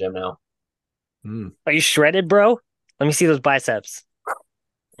going to the gym now? Are you shredded, bro? Let me see those biceps.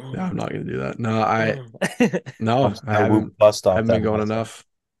 Yeah, I'm not gonna do that. No, I haven't been going enough.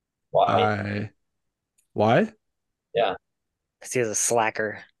 Why? Why? Yeah. Because he has a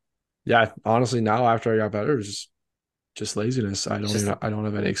slacker. Yeah, honestly, now after I got better, it's just laziness. I don't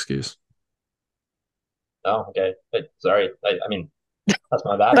have any excuse. Oh, okay. Sorry. I mean, that's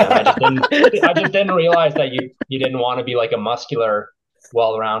my bad, man. I just didn't realize that you didn't want to be like a muscular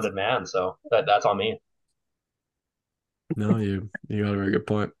well-rounded man. So that's on me. No, you got a very good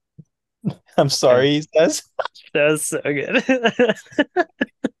point. I'm sorry, he says. That was so good.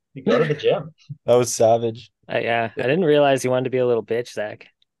 You go to the gym. That was savage. Yeah, I didn't realize you wanted to be a little bitch, Zach.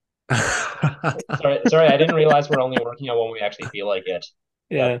 Sorry, I didn't realize we're only working out when we actually feel like it.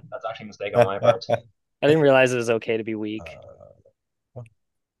 Yeah, That's actually a mistake on my part. I didn't realize it was okay to be weak.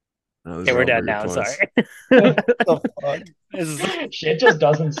 No, those Okay, are we're all done very now. good points. Sorry. The fuck? This is- Shit just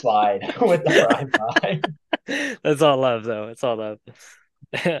doesn't slide with the prime time. That's all love, though. It's all love.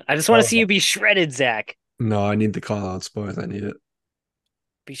 I just want to see you be shredded, Zach. No, I need the call out spots. I need it.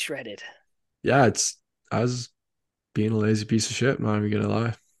 Be shredded. Yeah, I was being a lazy piece of shit. I'm not even gonna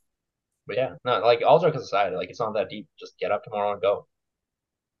lie. But yeah, no, like all jokes aside, like it's not that deep. Just get up tomorrow and go,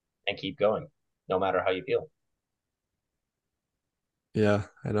 and keep going, no matter how you feel. Yeah,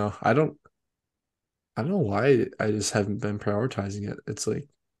 I know. I don't know why I just haven't been prioritizing it. It's like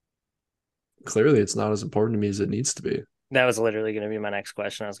clearly it's not as important to me as it needs to be. That was literally going to be my next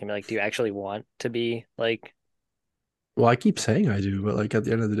question. I was going to be like, do you actually want to be like, Well, I keep saying I do, but like at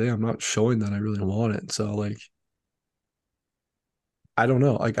the end of the day, I'm not showing that I really want it. So like I don't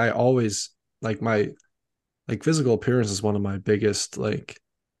know. Like I always like my like physical appearance is one of my biggest like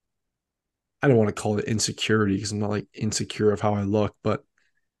I don't want to call it insecurity because I'm not like insecure of how I look, but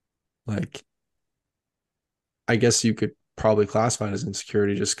like I guess you could probably classify it as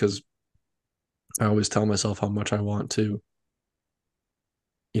insecurity just because I always tell myself how much I want to,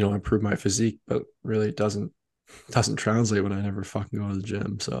 improve my physique, but really it doesn't translate when I never fucking go to the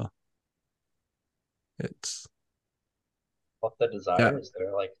gym. So it's What the desire yeah, is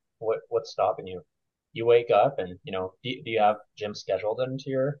there? Like, what's stopping you? You wake up and do you have gym scheduled into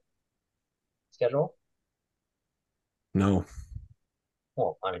your schedule? no,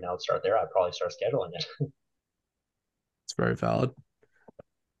 Well, I mean, I would start there. I'd probably start scheduling it. it's very valid.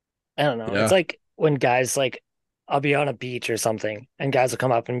 I don't know. Yeah. It's like when guys like, I'll be on a beach or something, and guys will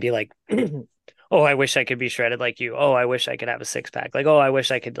come up and be like, "Oh, I wish I could be shredded like you. Oh, I wish I could have a six pack. Like, oh, I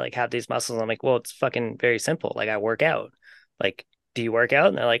wish I could like have these muscles." I'm like, "Well, it's fucking very simple. Like, I work out. Like, do you work out?"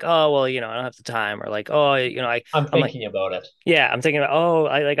 And they're like, "Oh, well, I don't have the time." Or like, "Oh, I'm I'm like, thinking about it. yeah, I'm thinking about,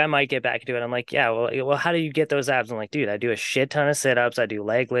 I might get back into it." I'm like, "Yeah, well, how do you get those abs?" I'm like, "Dude, I do a shit ton of sit-ups. I do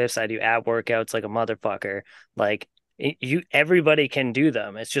leg lifts. I do ab workouts like a motherfucker. Like, everybody can do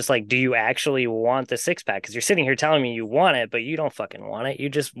them. It's just like, do you actually want the six pack? Because you're sitting here telling me you want it, but you don't fucking want it. You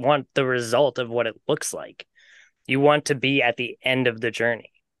just want the result of what it looks like. You want to be at the end of the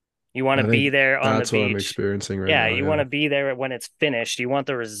journey. You want I to be think there on the that's what I'm beach. experiencing right Yeah, now. you want to be there when it's finished. You want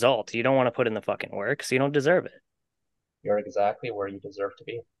the result. You don't want to put in the fucking work, so you don't deserve it. You're exactly where you deserve to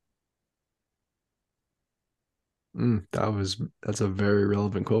be. That's a very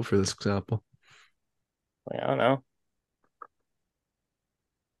relevant quote for this example. Like, I don't know.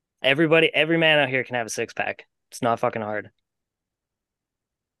 Every man out here can have a six pack. It's not fucking hard.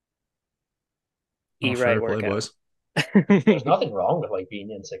 Eat right, Fair play, work out. boys. There's nothing wrong with like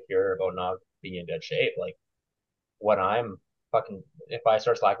being insecure about not being in good shape. Like when I'm fucking, if I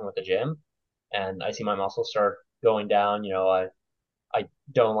start slacking with the gym and I see my muscles start going down, I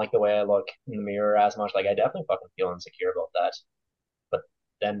don't like the way I look in the mirror as much. Like I definitely fucking feel insecure about that. But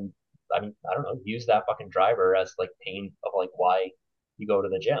then, I mean, I don't know, use that fucking driver as like pain of like why you go to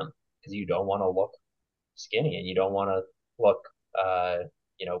the gym because you don't want to look skinny and you don't want to look, uh,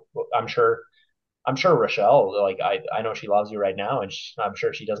 you know, I'm sure Rochelle, like I know she loves you right now, and I'm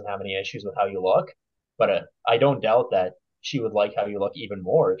sure she doesn't have any issues with how you look. But I don't doubt that she would like how you look even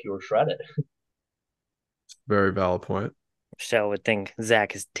more if you were shredded. Very valid point. Michelle would think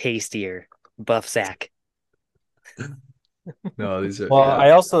Zach is tastier. Buff Zach. No, these are Well,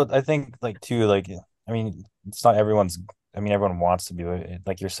 yeah. I think like too, like I mean, it's not everyone's. I mean, everyone wants to be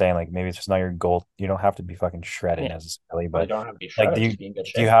like you're saying, like maybe it's just not your goal. You don't have to be fucking shredded Yeah. necessarily, You but don't have to be like, shredded, just be in good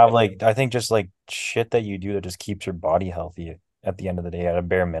shape. do you have like I think just like shit that you do that just keeps your body healthy at the end of the day at a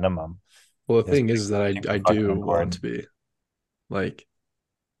bare minimum. Well, the It's thing is that I fucking do want important. to be like,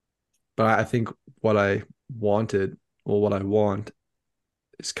 but I think what I wanted, well, what I want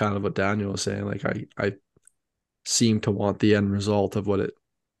is kind of what Daniel was saying. Like I seem to want the end result of what it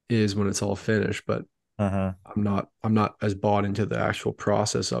is when it's all finished, but Mhm. I'm not as bought into the actual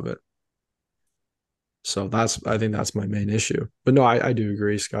process of it. So I think that's my main issue. But no, I do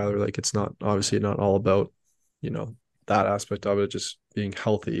agree, Skylar. Like it's not obviously not all about, that aspect of it. Just being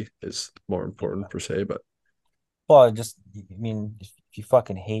healthy is more important per se. But Well, I mean, if you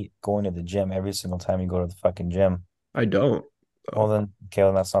fucking hate going to the gym every single time you go to the fucking gym, I don't. well then, okay,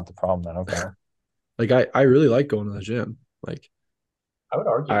 then that's not the problem then. Okay. Like I really like going to the gym. Like I would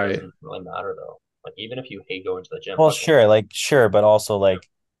argue it I doesn't really matter though. Like even if you hate going to the gym, Well, fucking sure, but also like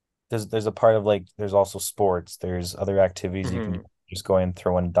there's a part of like there's also sports. There's other activities you can Mhm. just go and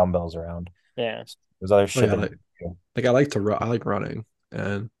throwing dumbbells around. Yeah. There's other Oh shit yeah, that like I like to run. I like running,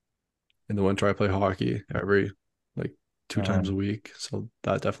 and in the winter I play hockey every like two times Mhm. a week, so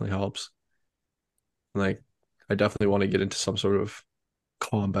that definitely helps. Like I definitely want to get into some sort of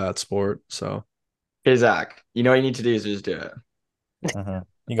combat sport. So Hey Zach, you know what you need to do is just do it. Mhm.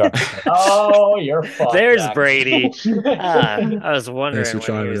 You got this, man. oh, you're fucked, There's Zach. Brady. I was thanks wondering for when he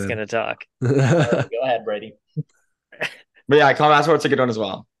chiming was in. gonna talk. All right, go ahead, Brady. But yeah, combat sports a good one as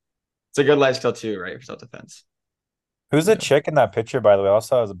well. It's a good life skill too, right? For self-defense. Who's the Yeah. chick in that picture, by the way? I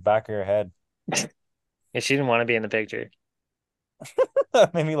saw it was the back of her head. Yeah, she didn't want to be in the picture.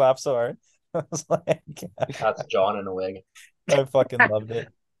 That made me laugh so hard. I was like, That's John in a wig. I fucking loved it.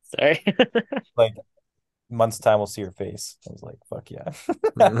 Sorry. Like months time we'll see her face. I was like, fuck yeah.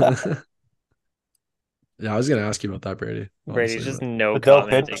 Yeah, I was gonna ask you about that, Brady. Brady's Honestly, just but no The dope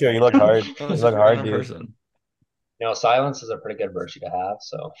commenting picture. You right look now. hard. Oh, You it's look a hard, random dude. person. You know, silence is a pretty good virtue to have.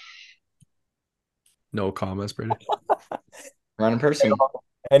 So no comments, Brady. Random person.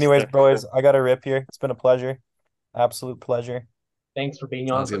 Anyways, boys, I got a rip here. It's been a pleasure. Absolute pleasure. thanks for being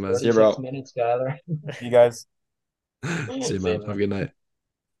on Sounds for good, man. See you, 36 bro. minutes, Skyler. You guys. See you, See you, man. Have a good night.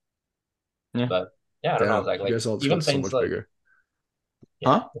 Yeah. But yeah, I don't know, Damn, Zach. you Like guys all just even got so things much like bigger. yeah,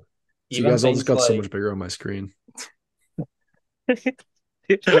 Huh? So you even guys all just things got so like much bigger on my screen.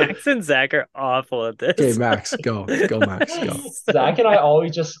 Dude, Max and Zach are awful at Okay, this. Max, go. Go, Max, go. Zach and I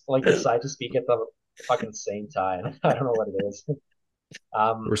always just like decide to speak at the fucking same time. I don't know what it is.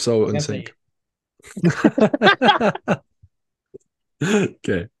 We're I so was in gonna sync. say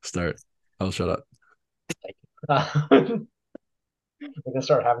Okay, start. I'll shut up. we're gonna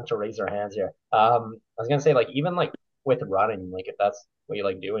start having to raise our hands here. I was gonna say like even like with running, like if that's what you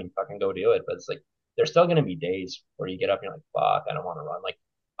like doing, fucking go do it. But it's like there's still gonna be days where you get up and you're like, fuck, I don't want to run. Like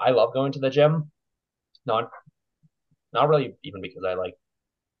I love going to the gym, not not really even because I like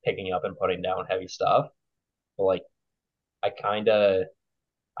picking up and putting down heavy stuff, but like I kind of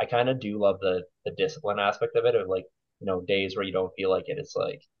I kind of do love the discipline aspect of it. Of like days where you don't feel like it. It's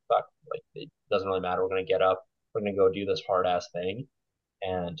like fuck, like it doesn't really matter. We're gonna get up. We're gonna go do this hard ass thing,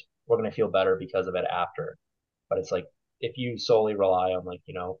 and we're gonna feel better because of it after. But it's like if you solely rely on like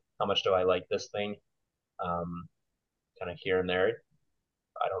how much do I like this thing, um, kind of here and there,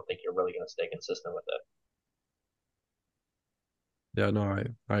 I don't think you're really gonna stay consistent with it. Yeah, no,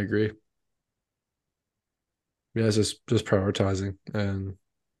 I agree. Yeah, it's just prioritizing and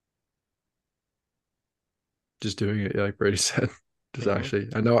just doing it, like Brady said. Just Mhm. actually,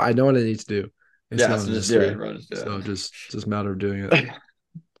 I know what I need to do. It's Yeah, not so a just do it, mystery. bro. Just do So it. just a matter of doing it.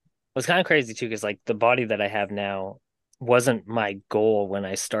 It's kind of crazy too, because like the body that I have now wasn't my goal when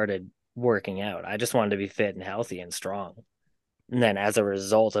I started working out. I just wanted to be fit and healthy and strong. And then as a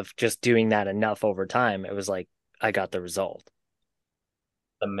result of just doing that enough over time, it was like I got the result.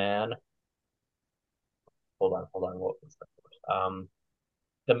 The man, hold on, what was that?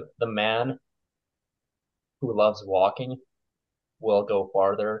 The man who loves walking will go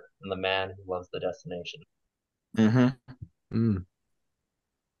farther than the man who loves the destination. Mm-hmm. Mm,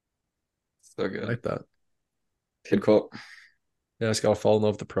 So I good. like that. Good quote. Yeah, I just gotta fall in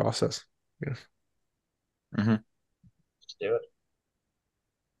love with the process. Yeah. Mm-hmm. Just do it.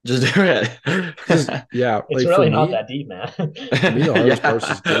 Just do it. Yeah, It's like really not that deep, man. for me, the hardest part's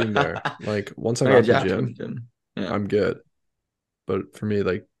just Yeah. getting there. Like once I'm Okay, at the you have to go to the gym, gym. Yeah. I'm good. But for me,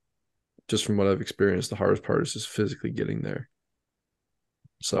 like just from what I've experienced, the hardest part is just physically getting there.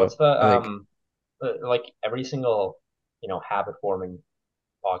 What's So the I think like every single habit forming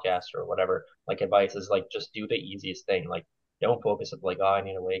podcast or whatever like advice is like just do the easiest thing. Like don't focus of like I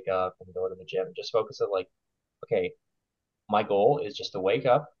need to wake up and go to the gym. Just focus of like okay, my goal is just to wake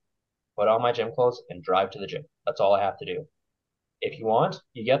up, put on my gym clothes, and drive to the gym. That's all I have to do. If you want,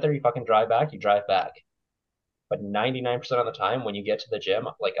 you get there, you fucking drive back, you drive back. But 99% of the time, when you get to the gym,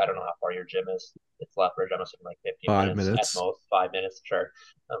 like I don't know how far your gym is. It's Lethbridge. I'm assuming like 15 5 minutes at minutes. most, 5 minutes. Sure.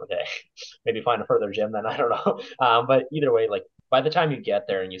 Okay. Maybe find a further gym then. I don't know. But either way, like by the time you get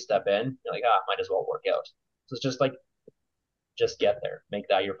there and you step in, you're like, might as well work out. So it's just like, just get there. Make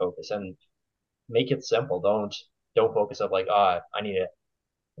that your focus and make it simple. Don't focus of like, I need to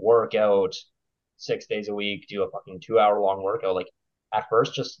work out 6 days a week, do a fucking 2 hour long workout. Like at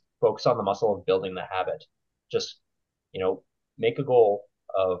first, just focus on the muscle of building the habit. Just, you know, make a goal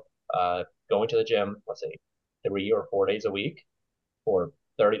of going to the gym, let's say 3 or 4 days a week for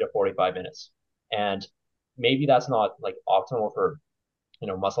 30 to 45 minutes. And maybe that's not like optimal for,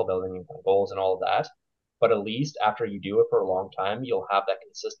 muscle building and goals and all of that. But at least after you do it for a long time, you'll have that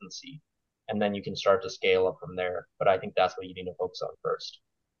consistency. and then you can start to scale up from there. But I think that's what you need to focus on first.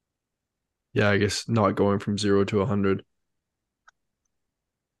 Yeah, I guess not going from 0 to 100.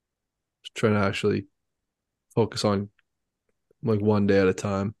 Just trying to actually focus on like one day at a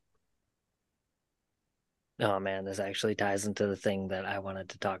time. Oh man, this actually ties into the thing that I wanted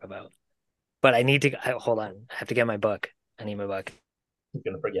to talk about. But hold on. I have to get my book. I need my book. You're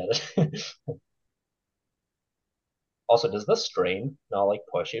gonna forget it. Also, does the strain not like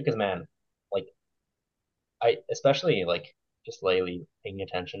push you? Because man, like I especially like just lately paying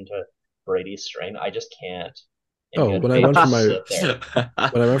attention to Brady's strain, I just can't in Oh, good when I faith went for just my sit there.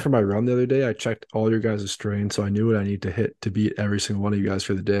 when I went for my run the other day, I checked all your guys' strain, so I knew what I need to hit to beat every single one of you guys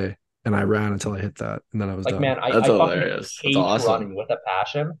for the day. And I ran until I hit that, and then I was Like done. man, That's I fucking hilarious. That's hate awesome. running with a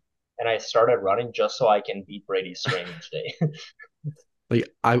passion, and I started running just so I can beat Brady's strain each day. Like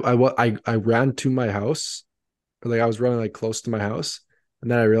I ran to my house, or like I was running like close to my house,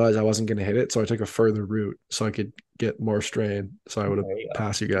 and then I realized I wasn't gonna hit it, so I took a further route so I could get more strain, so I would have There you go.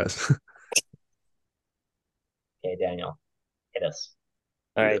 passed you guys. Okay, Daniel, hit us.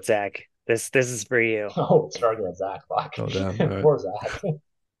 All right, Zach. This is for you. Oh, it's starting at Zach. Fuck. Oh damn! All right. Poor Zach.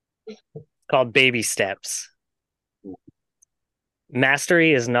 Called Baby Steps.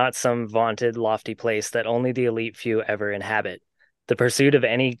 Mastery is not some vaunted, lofty place that only the elite few ever inhabit. The pursuit of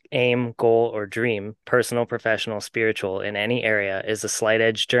any aim, goal, or dream, personal, professional, spiritual, in any area, is a slight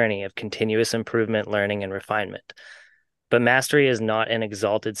edge journey of continuous improvement, learning, and refinement. But mastery is not an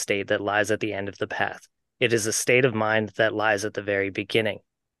exalted state that lies at the end of the path. It is a state of mind that lies at the very beginning.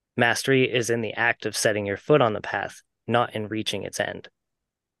 Mastery is in the act of setting your foot on the path, not in reaching its end.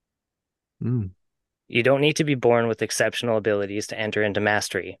 Mm. You don't need to be born with exceptional abilities to enter into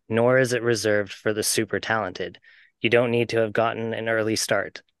mastery, nor is it reserved for the super talented. You don't need to have gotten an early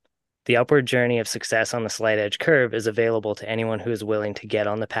start. The upward journey of success on the slight edge curve is available to anyone who is willing to get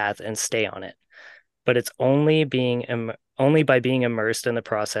on the path and stay on it. But it's only by being immersed in the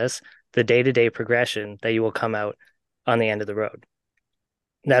process, the day-to-day progression, that you will come out on the end of the road.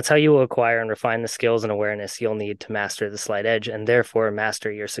 That's how you will acquire and refine the skills and awareness you'll need to master the slight edge and therefore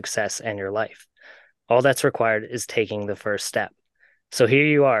master your success and your life. All that's required is taking the first step. So here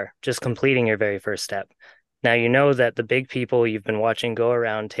you are, just completing your very first step. Now you know that the big people you've been watching go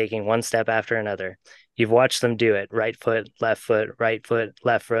around taking one step after another. You've watched them do it, right foot, left foot, right foot,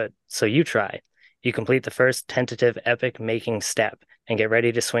 left foot. So you try. You complete the first tentative epic making step and get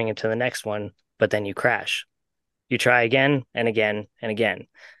ready to swing into the next one, but then you crash. You try again and again and again.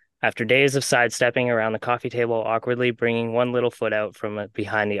 After days of sidestepping around the coffee table, awkwardly bringing one little foot out from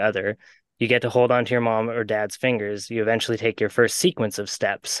behind the other, you get to hold onto your mom or dad's fingers. You eventually take your first sequence of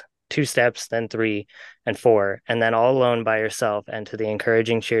steps, 2 steps, then 3 and 4, and then all alone by yourself, and to the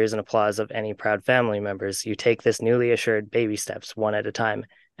encouraging cheers and applause of any proud family members, you take this newly assured baby steps one at a time,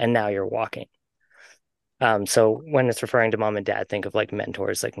 and now you're walking. So when it's referring to mom and dad, think of like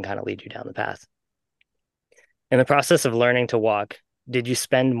mentors that can kind of lead you down the path. In the process of learning to walk, did you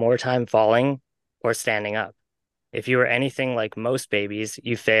spend more time falling or standing up? If you were anything like most babies,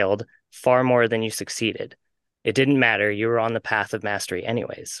 you failed far more than you succeeded. It didn't matter. You were on the path of mastery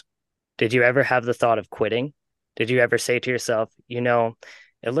anyways. Did you ever have the thought of quitting? Did you ever say to yourself,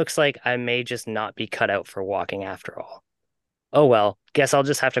 it looks like I may just not be cut out for walking after all. Oh well, guess I'll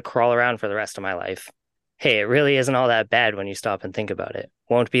just have to crawl around for the rest of my life. Hey, it really isn't all that bad when you stop and think about it.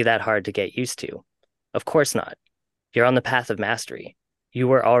 Won't be that hard to get used to. Of course not. You're on the path of mastery. You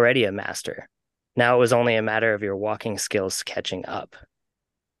were already a master. Now it was only a matter of your walking skills catching up.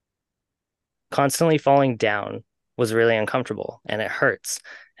 Constantly falling down was really uncomfortable, and it hurts,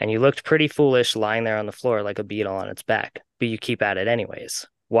 and you looked pretty foolish lying there on the floor like a beetle on its back, but you keep at it anyways.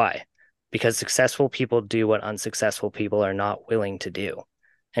 Why? Because successful people do what unsuccessful people are not willing to do.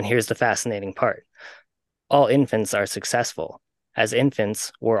 And here's the fascinating part. All infants are successful. As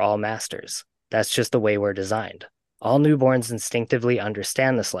infants, we're all masters. That's just the way we're designed. All newborns instinctively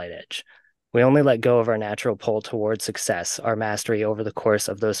understand the slight edge. We only let go of our natural pull towards success, our mastery over the course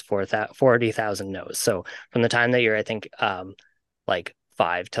of those 40,000 no's. So from the time that you're, I think, like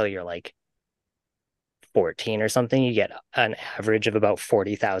 5 till you're like 14 or something, you get an average of about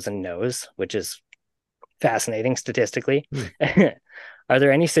 40,000 no's, which is fascinating statistically. Are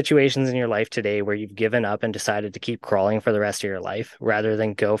there any situations in your life today where you've given up and decided to keep crawling for the rest of your life rather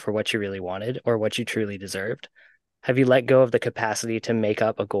than go for what you really wanted or what you truly deserved? Have you let go of the capacity to make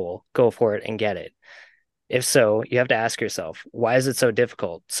up a goal, go for it, and get it? If so, you have to ask yourself, why is it so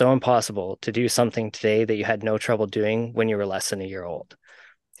difficult, so impossible to do something today that you had no trouble doing when you were less than a year old?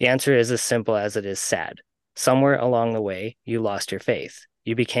 The answer is as simple as it is sad. Somewhere along the way, you lost your faith.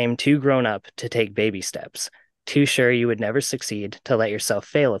 You became too grown up to take baby steps. too sure you would never succeed to let yourself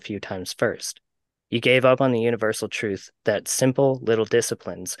fail a few times first. You gave up on the universal truth that simple little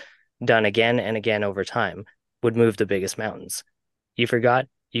disciplines, done again and again over time, would move the biggest mountains. You forgot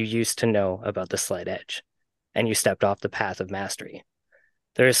you used to know about the slight edge, and you stepped off the path of mastery.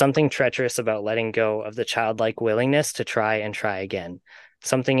 There is something treacherous about letting go of the childlike willingness to try and try again,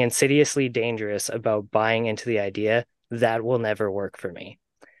 something insidiously dangerous about buying into the idea that will never work for me.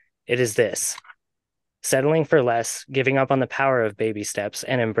 It is this. Settling for less, giving up on the power of baby steps,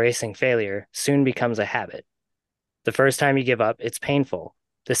 and embracing failure soon becomes a habit. The first time you give up, it's painful.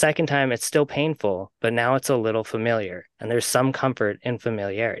 The second time, it's still painful, but now it's a little familiar, and there's some comfort in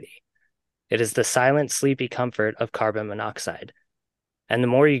familiarity. It is the silent, sleepy comfort of carbon monoxide. And the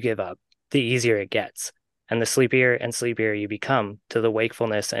more you give up, the easier it gets, and the sleepier and sleepier you become to the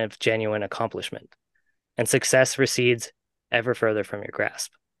wakefulness of genuine accomplishment. And success recedes ever further from your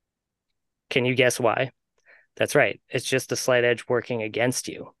grasp. Can you guess why? That's right. It's just a slight edge working against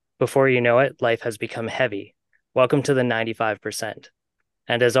you. Before you know it, life has become heavy. Welcome to the 95%.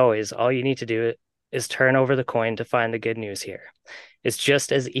 And as always, all you need to do is turn over the coin to find the good news here. It's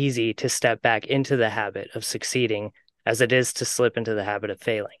just as easy to step back into the habit of succeeding as it is to slip into the habit of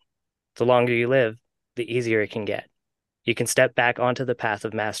failing. The longer you live, the easier it can get. You can step back onto the path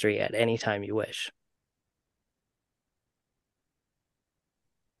of mastery at any time you wish.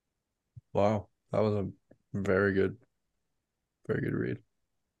 Wow, that was a very good read.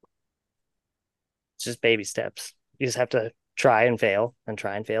 It's just baby steps. You just have to try and fail and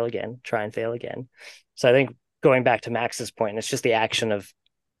try and fail again, try and fail again. So I think going back to Max's point, it's just the action of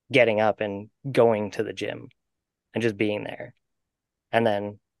getting up and going to the gym and just being there. And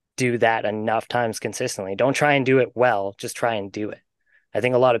then do that enough times consistently. Don't try and do it well, just try and do it. I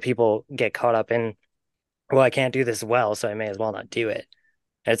think a lot of people get caught up in, well, I can't do this well, so I may as well not do it.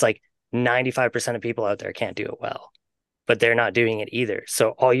 And it's like 95% of people out there can't do it well, but they're not doing it either.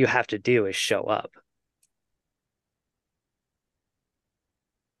 So all you have to do is show up.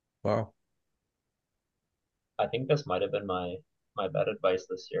 Wow. I think this might have been my bad advice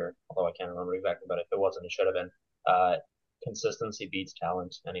this year, although I can't remember exactly, but if it wasn't, it should have been. Consistency beats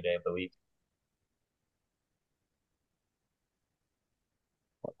talent any day of the week.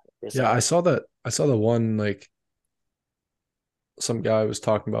 Yeah, I saw the one, like, some guy was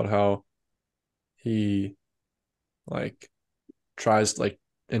talking about how he like tries like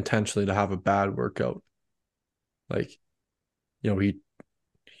intentionally to have a bad workout. Like, he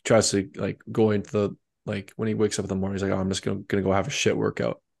tries to like go into the, like, when he wakes up in the morning, he's like, oh, I'm just gonna go have a shit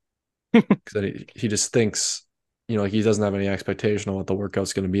workout. Because then he just thinks, like, he doesn't have any expectation on what the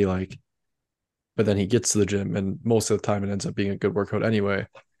workout's gonna be like. But then he gets to the gym, and most of the time it ends up being a good workout anyway.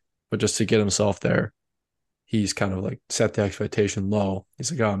 But just to get himself there, he's kind of like set the expectation low.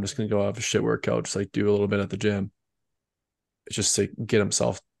 He's like, oh, I'm just gonna go have a shit workout, just like do a little bit at the gym. It's just to get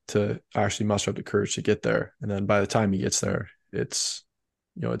himself to actually muster up the courage to get there. And then by the time he gets there, it's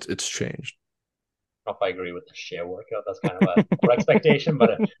changed. I don't know if I agree with the share workout. That's kind of a poor expectation,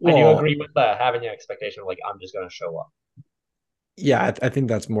 but I do agree with having an expectation of, like, I'm just going to show up. Yeah, I think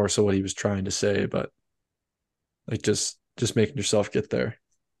that's more so what he was trying to say, but like just making yourself get there.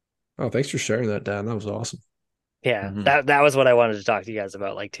 Oh, thanks for sharing that, Dan. That was awesome. Yeah, that was what I wanted to talk to you guys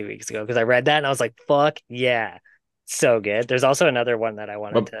about like 2 weeks ago, because I read that and I was like, fuck yeah, so good. There's also another one that I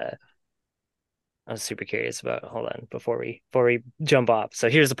was super curious about. Hold on, before we jump off. So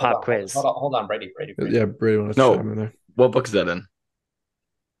here's the pop quiz. Hold on, Brady. Yeah, Brady wants to chime in there. What book is that in?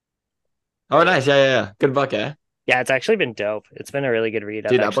 Oh, nice. Yeah. Good book, eh? Yeah, it's actually been dope. It's been a really good read.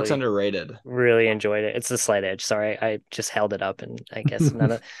 Dude, that book's underrated. Really enjoyed it. It's The Slight Edge. Sorry, I just held it up, and I guess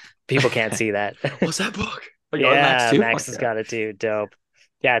none of people can't see that. What's that book? Yeah, Max has got it too. Dope.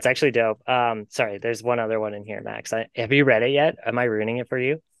 Yeah, it's actually dope. Sorry, there's one other one in here, Max. Have you read it yet? Am I ruining it for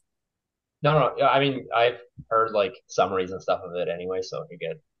you? No. I mean, I've heard like summaries and stuff of it anyway, so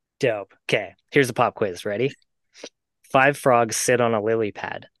you're good. Dope. Okay, here's a pop quiz. Ready? 5 frogs sit on a lily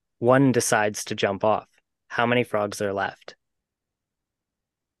pad. One decides to jump off. How many frogs are left?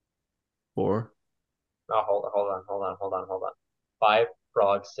 4. Oh, hold on. 5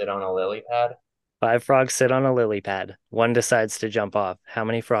 frogs sit on a lily pad. 5 frogs sit on a lily pad. One decides to jump off. How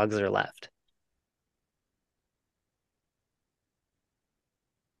many frogs are left?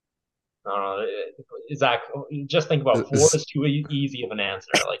 No, Zach, just think about 4 is too easy of an answer.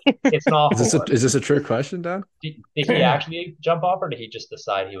 Like, it's not. Is this a trick question, Dan? Did he actually jump off, or did he just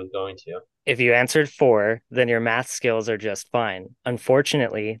decide he was going to? If you answered 4, then your math skills are just fine.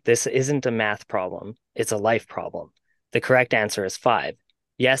 Unfortunately, this isn't a math problem. It's a life problem. The correct answer is 5.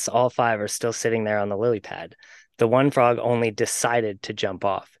 Yes, all 5 are still sitting there on the lily pad. The one frog only decided to jump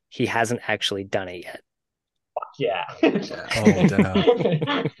off. He hasn't actually done it yet. yeah. Oh,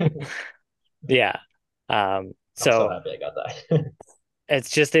 damn. Yeah. I'm so So happy I got that. it's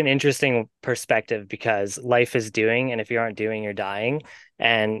just an interesting perspective because life is doing, and if you aren't doing, you're dying.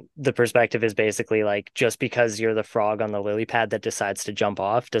 And the perspective is basically like just because you're the frog on the lily pad that decides to jump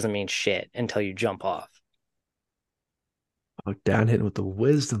off doesn't mean shit until you jump off. Oh, Dan hitting with the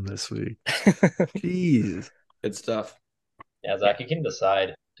wisdom this week. Jeez. Good stuff. Yeah, Zach, you can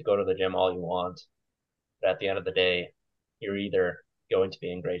decide to go to the gym all you want, but at the end of the day, you're either going to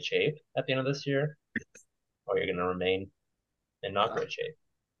be in great shape at the end of this year, or you're going to remain in not great shape.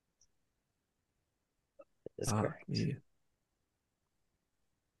 That's correct. Yeah.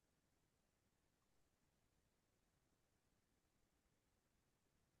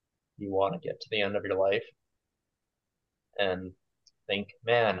 You want to get to the end of your life and think,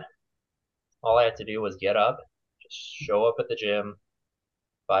 man, all I had to do was get up, just show up at the gym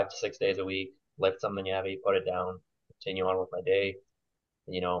 5 to 6 days a week, lift something heavy, put it down, continue on with my day.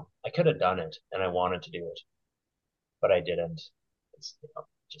 And, I could have done it and I wanted to do it, but I didn't. It's,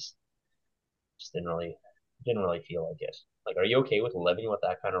 just didn't really feel like it. Like, are you okay with living with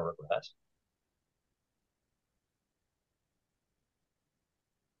that kind of regret?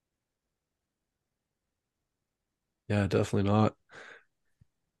 Yeah, definitely not.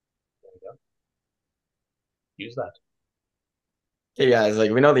 There you go. Use that. Hey guys,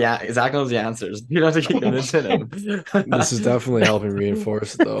 like we know Zach knows the answers. You don't have to keep convincing him. This is definitely helping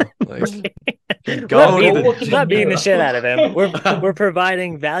reinforce it, though. Like, Go Not beating the shit out of him. We're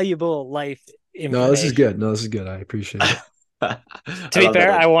providing valuable life information. no, this is good. No, this is good. I appreciate it. To be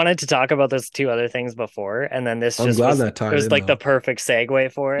fair, I wanted to talk about those two other things before, and then this I'm just glad was, that tied it was in, like though. the perfect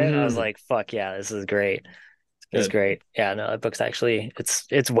segue for it. I was Mhm. like, fuck yeah, this is great. It's Good. great. Yeah, no, that book's actually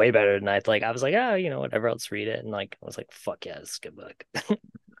it's way better than I was like, oh, whatever, else read it. And like I was like, fuck yeah, this is a good book.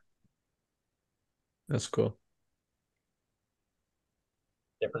 That's cool.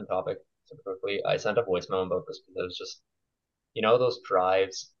 Different topic. Super quickly, I sent a voicemail about this because it was just, those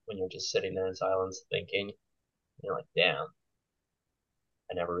drives when you're just sitting there in silence thinking, and you're like, damn,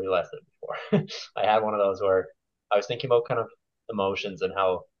 I never realized it before. I had one of those where I was thinking about kind of emotions and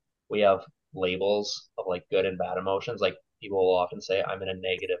how we have labels of like good and bad emotions. Like people will often say, I'm in a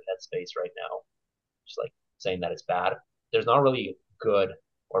negative headspace right now, just like saying that it's bad. There's not really good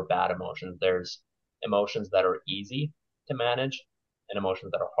or bad emotions. There's emotions that are easy to manage and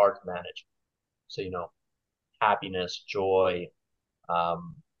emotions that are hard to manage. So, happiness, joy,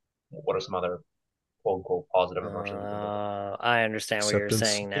 what are some other quote unquote positive emotions? I understand what you're Acceptance.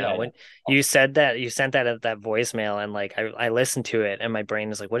 saying now. Yeah, When you said that, you sent that voicemail, and like I listened to it, and my brain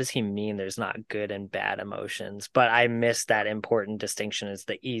is like, what does he mean? There's not good and bad emotions, but I missed that important distinction as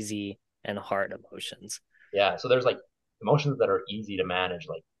the easy and hard emotions. Yeah, so there's like emotions that are easy to manage,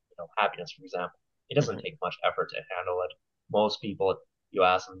 like happiness, for example. It doesn't take much effort to handle it. Most people, if you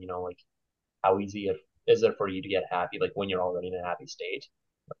ask them, like how easy is it for you to get happy, like when you're already in a happy state,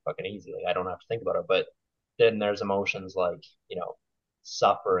 like, fucking easy. Like I don't have to think about it. But then there's emotions like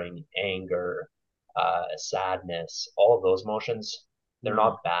suffering, anger, sadness. All of those emotions, they're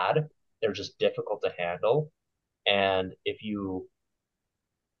not bad. They're just difficult to handle. And if you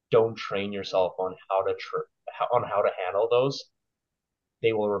don't train yourself on how to handle those,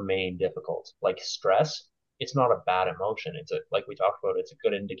 they will remain difficult. Like stress, it's not a bad emotion. It's like we talked about, it's a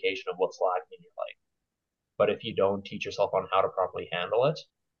good indication of what's lacking in your life. But if you don't teach yourself on how to properly handle it,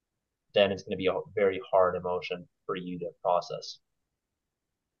 then it's going to be a very hard emotion for you to process.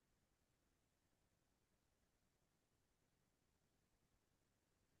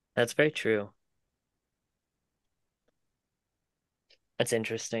 That's very true. That's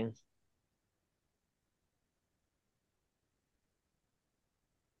interesting.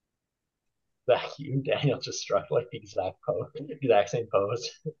 That you and Daniel just struck like the exact same pose.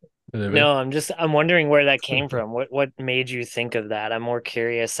 No, I'm wondering where that came from. What made you think of that? I'm more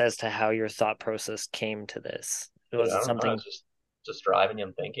curious as to how your thought process came to this. Was it something? It's just driving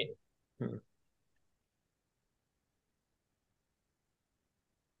and thinking. Do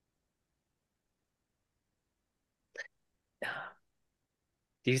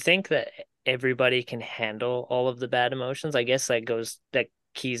you think that everybody can handle all of the bad emotions? I guess that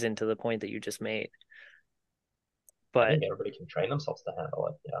keys into the point that you just made. I But think everybody can train themselves to handle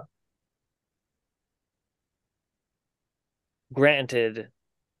it. Yeah. granted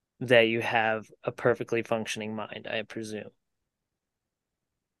that you have a perfectly functioning mind, I presume.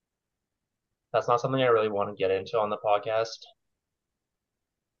 That's not something I really want to get into on the podcast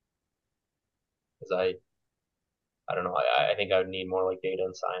because I don't know. I think I would need more like data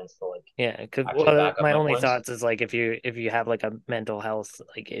and science to like Yeah, actually back up my my only points. thoughts is like if you have like a mental health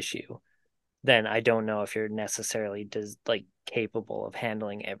like issue, then I don't know if you're necessarily capable of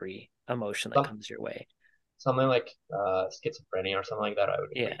handling every emotion that Some, comes your way. something like schizophrenia or something like that, I would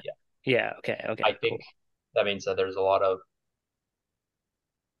Yeah. agree. Yeah. Yeah. Okay. I Okay. think Cool. that means that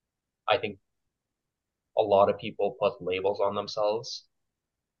I think a lot of people put labels on themselves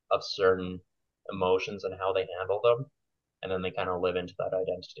of certain emotions and how they handle them, and then they kind of live into that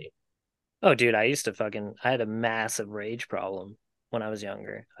identity. Oh, dude, I had a massive rage problem when I was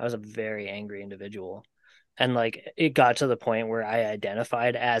younger. I was a very angry individual. And like it got to the point where I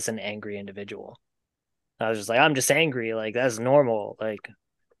identified as an angry individual. I was just like, I'm just angry. Like that's normal. Like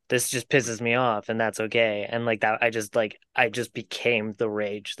this just pisses me off and that's okay. And like that, I just became the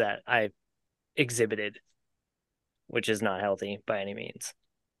rage that I exhibited, which is not healthy by any means.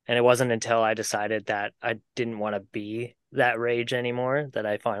 And it wasn't until I decided that I didn't want to be that rage anymore that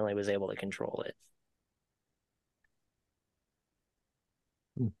I finally was able to control it.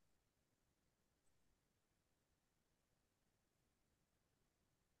 Hmm.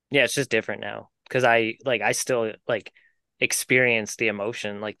 Yeah, it's just different now because I still like experience the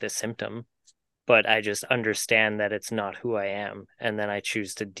emotion, like the symptom, but I just understand that it's not who I am, and then I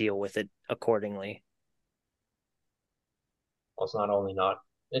choose to deal with it accordingly. Well, it's not only not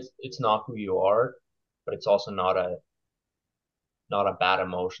it's not who you are, but it's also not a bad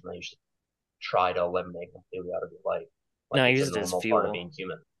emotion that you should try to eliminate completely out of your life. No, Like I it's a use it as normal part of fuel. being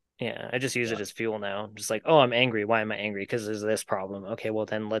human. Yeah, I just use Yeah. it as fuel now. I'm just like, oh, I'm angry. Why am I angry? Because there's this problem. Okay, well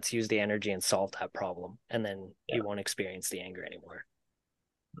then let's use the energy and solve that problem, and then Yeah. you won't experience the anger anymore.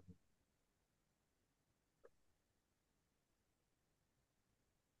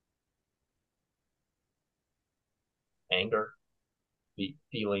 Anger,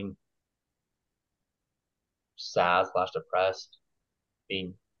 feeling sad slash depressed,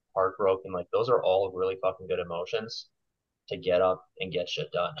 being heartbroken, like those are all really fucking good emotions to get up and get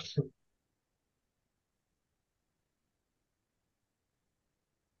shit done.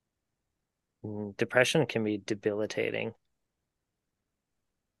 Depression can be debilitating.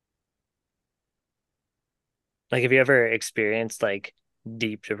 Like, have you ever experienced like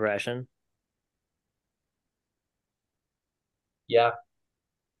deep depression? Yeah,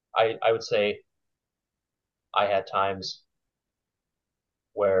 I would say I had times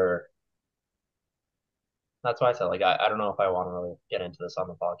where that's why I said like I don't know if I want to really get into this on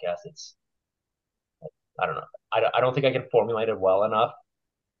the podcast. It's I don't know. I don't think I can formulate it well enough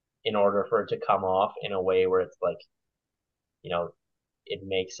in order for it to come off in a way where it's like, you know, it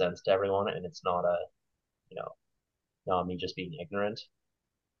makes sense to everyone and it's not you know, not me just being ignorant.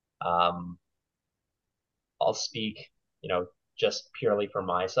 Um, I'll speak, just purely for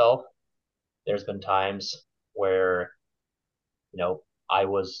myself. There's been times where, I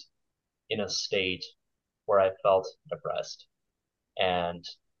was in a state where I felt depressed and,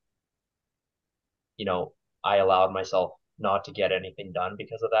 you know, I allowed myself not to get anything done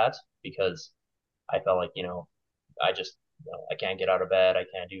because of that, because I felt like, I just, I can't get out of bed. I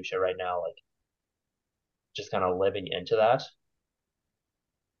can't do shit right now. Like just kind of living into that.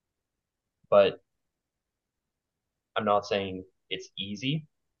 But I'm not saying it's easy,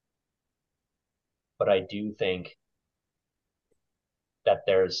 but I do think that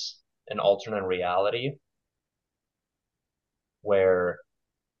there's an alternate reality where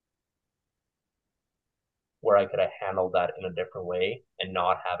I could have handled that in a different way and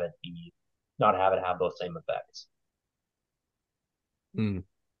not have it have those same effects. Mm.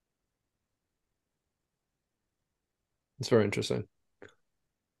 It's very interesting.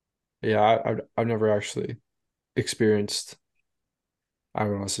 Yeah, I've never actually experienced. I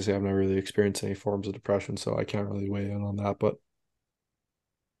would honestly say I've never really experienced any forms of depression, so I can't really weigh in on that. But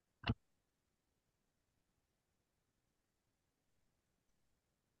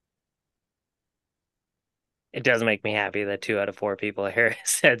It does make me happy that 2 out of 4 people here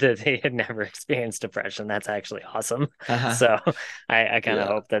said that they had never experienced depression. That's actually awesome. So I kind of Yeah.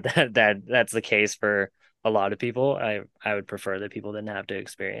 hope that's the case for a lot of people. I would prefer that people didn't have to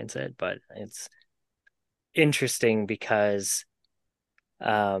experience it, but it's interesting because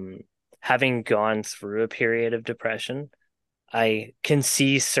um having gone through a period of depression, I can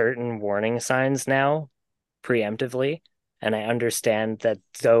see certain warning signs now preemptively, and I understand that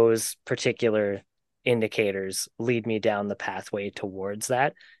those particular indicators lead me down the pathway towards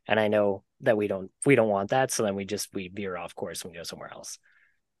that. And I know that we don't want that, so then we veer off course and go somewhere else.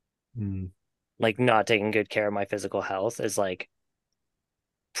 mm, Like not taking good care of my physical health is like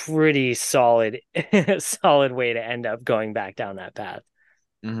pretty solid solid way to end up going back down that path.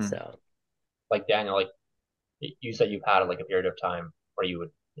 Mhm. So Like Daniel, like you said, you've had like a period of time where you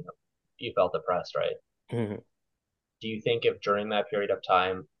felt depressed, right? mhm. Do you think if during that period of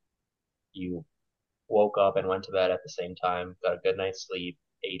time You woke up and went to bed at the same time, got a good night's sleep,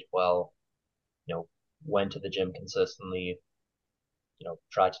 ate well, went to the gym consistently,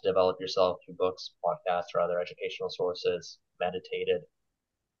 tried to develop yourself through books, podcasts, or other educational sources, meditated,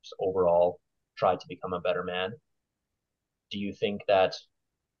 just overall tried to become a better man. Do you think that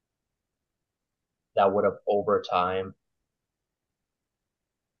would have over time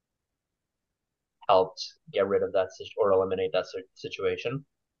helped get rid of that or eliminate that situation?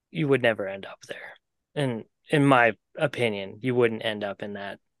 You would never end up there. And in my opinion, you wouldn't end up in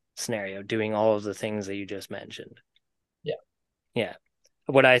that scenario doing all of the things that you just mentioned. Yeah. Yeah.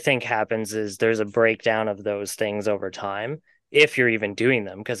 What I think happens is there's a breakdown of those things over time if you're even doing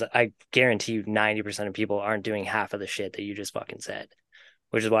them, because I guarantee you 90% of people aren't doing half of the shit that you just fucking said,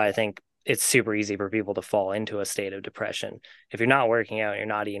 which is why I think it's super easy for people to fall into a state of depression. If you're not working out, you're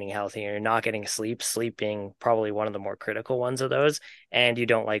not eating healthy, and you're not getting sleep being probably one of the more critical ones of those, and you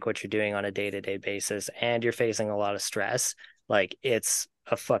don't like what you're doing on a day-to-day basis, and you're facing a lot of stress, like it's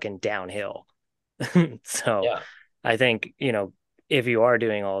a fucking downhill. So Yeah. I think, if you are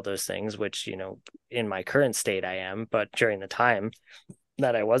doing all those things, which, in my current state I am, but during the time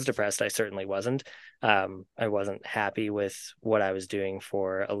that I was depressed, I certainly wasn't. I wasn't happy with what I was doing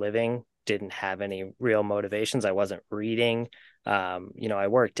for a living, didn't have any real motivations. I wasn't reading. I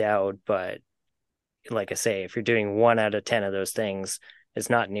worked out, but like I say, if you're doing 1 out of 10 of those things, it's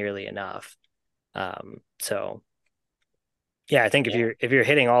not nearly enough. So yeah, I think if you're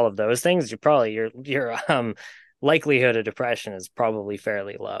hitting all of those things, your likelihood of depression is probably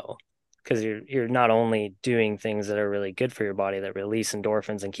fairly low, because you're not only doing things that are really good for your body that release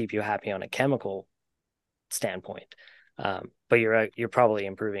endorphins and keep you happy on a chemical standpoint, but you're probably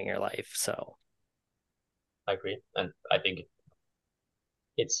improving your life. So I agree, and I think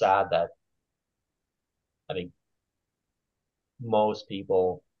it's sad that I think most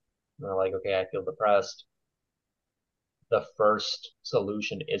people are like, okay, I feel depressed. The first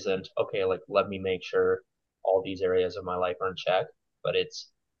solution isn't, okay, like let me make sure all these areas of my life are in check, but it's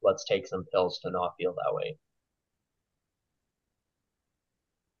let's take some pills to not feel that way.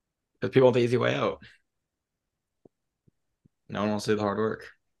 Because people want the easy way out. No one wants to do the hard work.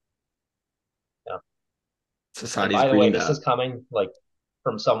 Yeah. Society's by the way, breeding this that. is coming like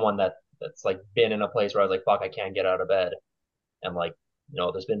from someone that's like been in a place where I was like, fuck, I can't get out of bed. And like,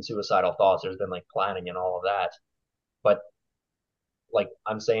 there's been suicidal thoughts, there's been like planning and all of that. But like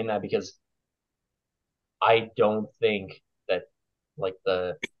I'm saying that because I don't think that like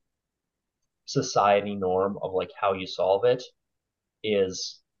the society norm of like how you solve it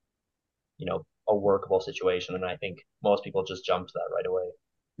is, a workable situation. And I think most people just jump to that right away.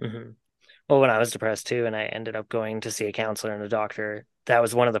 mm-hmm. Well, when I was depressed too, and I ended up going to see a counselor and a doctor, that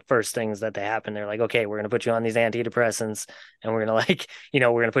was one of the first things that they happened. They're like, okay, we're going to put you on these antidepressants, and we're going to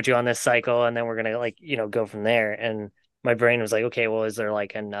we're going to put you on this cycle, and then we're going to go from there. And my brain was like, okay, well, is there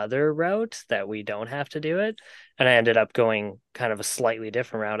like another route that we don't have to do it? And I ended up going kind of a slightly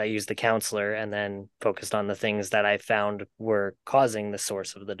different route. I used the counselor and then focused on the things that I found were causing the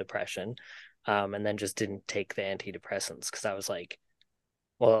source of the depression. And then just didn't take the antidepressants because I was like,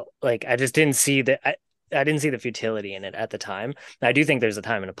 well, like I just didn't see I didn't see the futility in it at the time. I do think there's a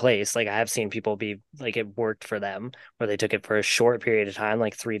time and a place. Like I have seen people be like it worked for them where they took it for a short period of time,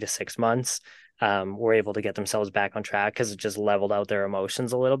 like 3 to 6 months, were able to get themselves back on track because it just leveled out their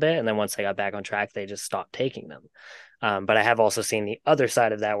emotions a little bit. And then once they got back on track, they just stopped taking them. But I have also seen the other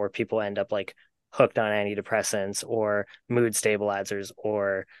side of that where people end up like hooked on antidepressants or mood stabilizers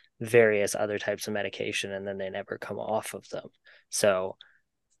or various other types of medication, and then they never come off of them. So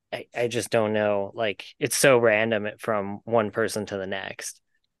I just don't know. Like it's so random from one person to the next.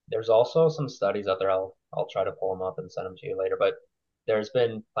 There's also some studies out there. I'll try to pull them up and send them to you later. But there's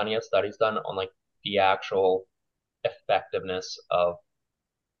been plenty of studies done on like the actual effectiveness of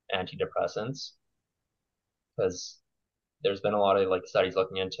antidepressants, because there's been a lot of like studies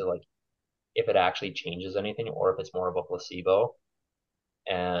looking into like if it actually changes anything or if it's more of a placebo.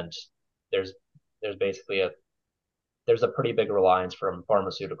 And there's there's basically there's a pretty big reliance from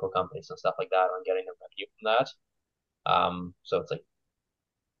pharmaceutical companies and stuff like that on getting a revenue from that. So it's like,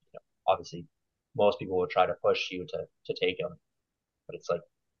 obviously most people would try to push you to take them, but it's like,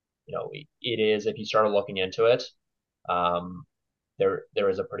 it is, if you start looking into it, um, there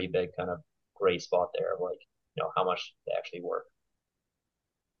is a pretty big kind of gray spot there of like, how much they actually work.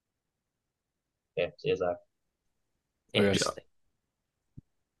 Okay, see you, Zach. Interesting.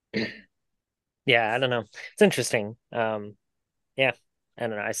 Yeah, I don't know. It's interesting. Yeah, I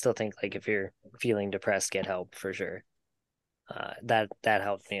don't know. I still think like if you're feeling depressed, get help for sure. That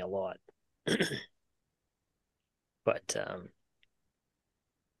helped me a lot. But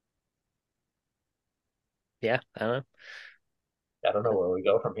Yeah, I don't know. I don't know where we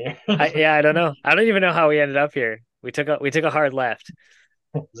go from here. I don't know. I don't even know how we ended up here. We took a hard left.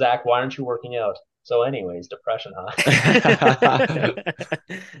 Zach, why aren't you working out? So, anyways, depression, huh?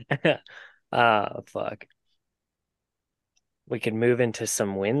 Fuck. We could move into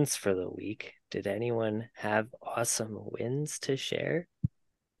some wins for the week. Did anyone have awesome wins to share?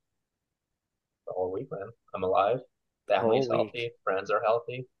 The whole week, man. I'm alive. Family's healthy. Friends are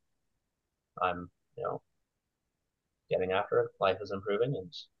healthy. I'm, getting after it. Life is improving,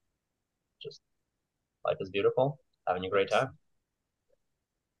 and just life is beautiful. Having a great time.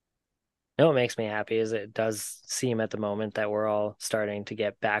 You know what makes me happy is it does seem at the moment that we're all starting to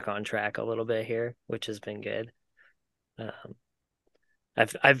get back on track a little bit here, which has been good.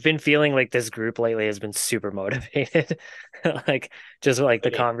 I've been feeling like this group lately has been super motivated, like just like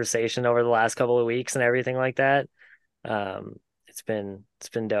the conversation over the last couple of weeks and everything like that. It's been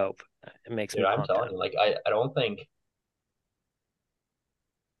dope. It makes me. I'm telling you, like I don't think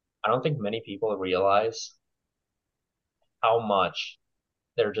many people realize how much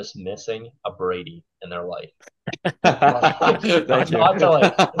they're just missing a Brady in their life. Not to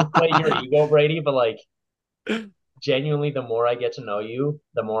like inflate your ego, Brady, but like genuinely, the more I get to know you,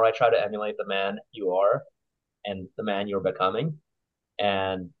 the more I try to emulate the man you are and the man you're becoming.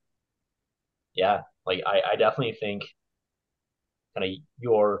 And yeah, like I definitely think kind of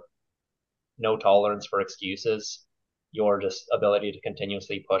your no tolerance for excuses, your just ability to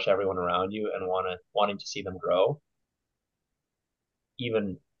continuously push everyone around you and wanting to see them grow,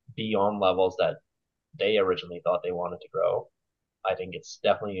 even beyond levels that they originally thought they wanted to grow. I think it's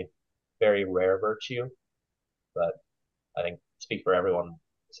definitely very rare virtue, but I think speak for everyone.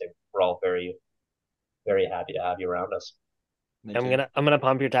 Say we're all very, very happy to have you around us. I'm gonna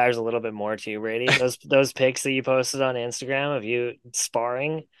pump your tires a little bit more too, Brady. Those pics that you posted on Instagram of you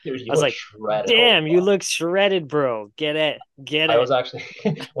sparring, dude, I was like, shredded. Damn, you look shredded, bro. Get it. I was actually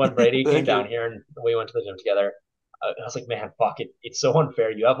when Brady came down here and we went to the gym together. I was like, man, fuck it. It's so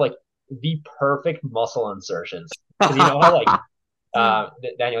unfair. You have like the perfect muscle insertions. Because you know how like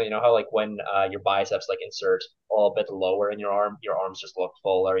Daniel, you know how like when your biceps like insert a little bit lower in your arms just look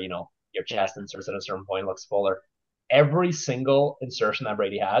fuller. Your chest inserts at a certain point looks fuller. Every single insertion that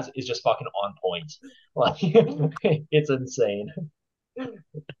Brady has is just fucking on point. Like it's insane.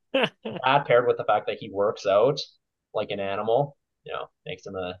 That paired with the fact that he works out like an animal, makes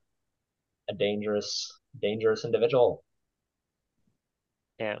him a dangerous individual.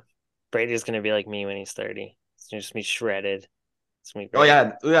 Yeah. Brady's gonna be like me when he's 30. It's gonna just be shredded. Oh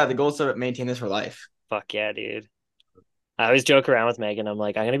yeah. The goal is to maintain this for life. Fuck yeah, dude. I always joke around with Megan. I'm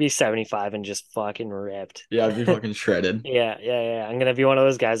like, I'm gonna be 75 and just fucking ripped. Yeah, I'd be fucking shredded. Yeah. I'm gonna be one of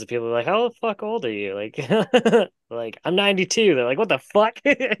those guys that people are like, how the fuck old are you? Like, like I'm 92. They're like, what the fuck?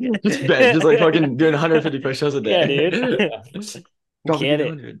 just like fucking doing 150 push-ups a day. Yeah, dude. Get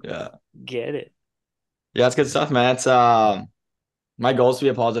it. Yeah. Get it. Yeah, it's good stuff, man. It's my goal is to be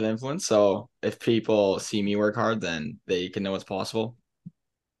a positive influence. So if people see me work hard, then they can know what's possible.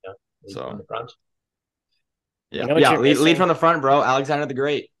 Yeah. So in the front. Yeah, lead from the front, bro. Alexander the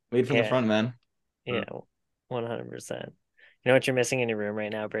Great. Lead from the front, man. Yeah, 100%. You know what you're missing in your room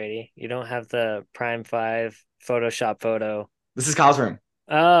right now, Brady? You don't have the Prime 5 Photoshop photo. This is Kyle's room.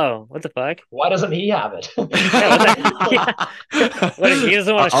 Oh, what the fuck? Why doesn't he have it? What, he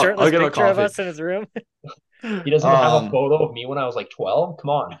doesn't want a shirtless picture of us in his room? He doesn't have a photo of me when I was like 12? Come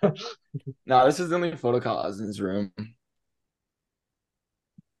on. No, this is the only photo Kyle has in his room.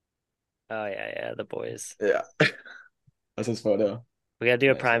 Oh, yeah, the boys. Yeah. That's his photo. We got to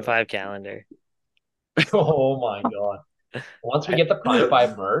do a Prime 5 calendar. Oh, my God. Once we get the Prime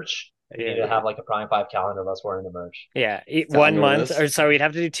 5 merch, we need to have like a Prime 5 calendar of us wearing the merch. Yeah, 1 month. Or so we'd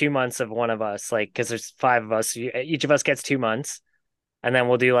have to do 2 months of one of us, like, because there's 5 of us. Each of us gets 2 months. And then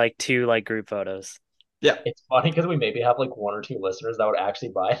we'll do like 2 like group photos. Yeah, it's funny because we maybe have like 1 or 2 listeners that would actually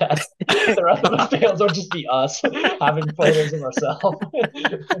buy that. The rest of the fans would just be us having photos of ourselves.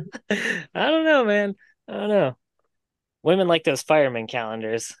 I don't know, man. I don't know. Women like those fireman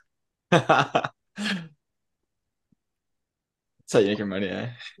calendars. That's how you make your money, eh?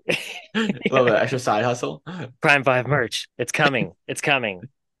 Love that extra side hustle. Prime 5 merch. It's coming. It's coming.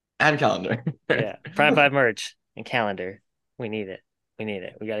 And calendar. Yeah, Prime 5 merch and calendar. We need it.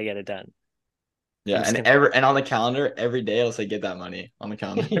 We got to get it done. Yeah, and on the calendar every day it'll say get that money on the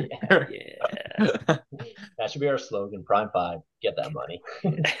calendar. Yeah. That should be our slogan. Prime 5, get that money.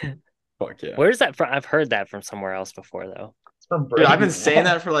 Fuck yeah. Where's that from? I've heard that from somewhere else before though. It's from Brady. Dude, I've been saying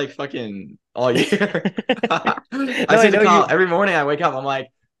that for like fucking all year. I say to Kyle every morning I wake up, I'm like,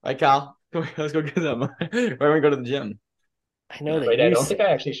 "Right, Kyle, let's go get that money. Why don't we go to the gym?" I know that. Wait, I don't think I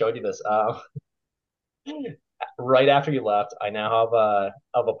actually showed you this. Right after you left, I now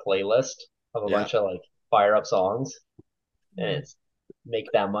have a playlist of a Yeah. bunch of like fire up songs, and it's make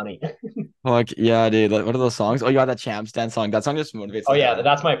that money. Like, yeah, dude. Like, what are those songs? Oh, you got that Champs Dance song. That song just motivates Oh the hell yeah, out of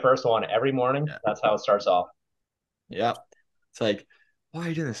that's me. my first one every morning. Yeah. That's how it starts off. Yeah. It's like, why are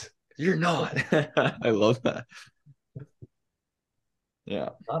you doing this? You're not. I love that. Yeah.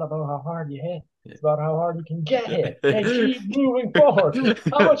 Not about how hard you hit. Yeah. It's about how hard you can get hit and keep moving forward.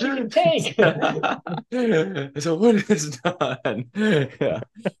 How much you can take. So when it's done. Yeah.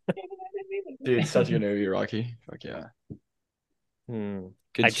 Dude, such a good movie, Rocky. Fuck yeah.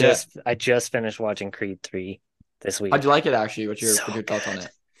 Good I shit. just finished watching Creed 3 this week. How'd you like it actually? What's So your thoughts on good.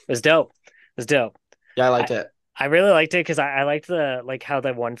 it? It was dope. It was dope. Yeah, I liked it. I really liked it because I liked the like how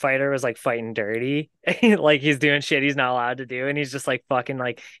the one fighter was like fighting dirty. Like he's doing shit he's not allowed to do, and he's just like fucking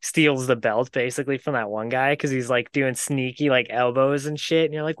like steals the belt basically from that one guy because he's like doing sneaky like elbows and shit.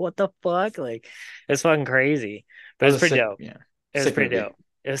 And you're like, what the fuck? Like it's fucking crazy. But That it's was a pretty sick, dope. yeah, It was sick pretty movie. dope.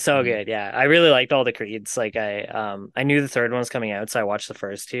 It was so Mhm. good. Yeah. I really liked all the Creeds. Like I knew the third one was coming out, so I watched the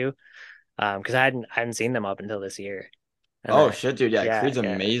first two. Because I hadn't seen them up until this year. And Oh then shit, dude. Yeah, yeah, Creed's yeah.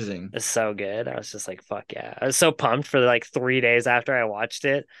 amazing. It's so good. I was just like, fuck yeah. I was so pumped for like 3 days after I watched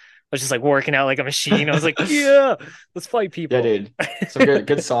it. I was just like working out like a machine. I was like, yeah, let's fight Yeah, people. dude. Some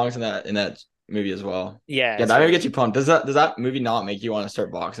good songs in that movie as well. Yeah, Yeah, it's that movie really gets you pumped. Does that movie not make you want to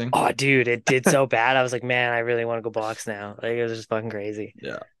start boxing? oh dude, it did so bad. I was like, man, I really want to go box now. Like it was just fucking crazy.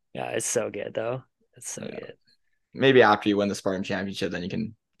 Yeah. Yeah, it's so good though. It's so Yeah. good. Maybe after you win the Spartan Championship, then you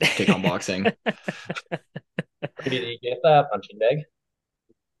can take on boxing. Did you get that punching bag?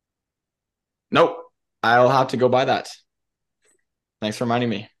 Nope. I'll have to go buy that. Thanks for reminding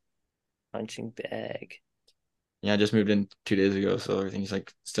me. Punching bag. Yeah, I just moved in 2 days ago, so everything's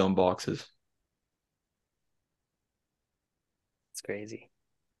like still in boxes. It's crazy.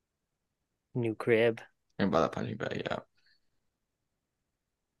 New crib. I'm gonna buy that punching bag, yeah.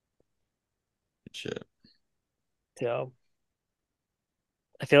 Good shit. So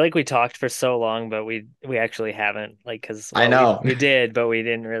I feel like we talked for so long, but we actually haven't. Like, because I know. we did, but we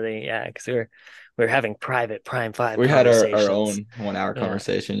didn't really. Yeah, because we were having private Prime 5 We had our conversations. own 1 hour Yeah.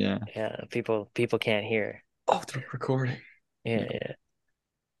 conversation, yeah. Yeah, people can't hear. Oh, they're recording. Yeah, yeah.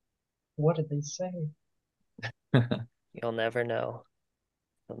 What did they say? You'll never know.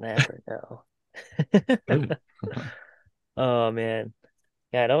 You'll never know. Oh man.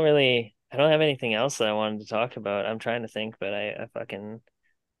 Yeah, I don't have anything else that I wanted to talk about. I'm trying to think, but I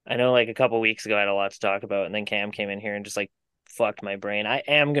know like a couple weeks ago I had a lot to talk about, and then Cam came in here and just like fucked my brain. I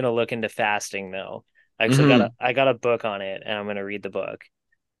am gonna look into fasting though. I actually Mhm. I got a book on it, and I'm gonna read the book,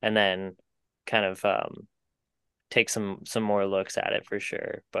 and then kind of take some more looks at it for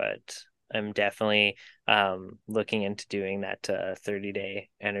sure. But I'm definitely looking into doing that 30-day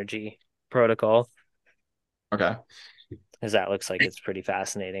energy protocol, Okay. because that looks like it's pretty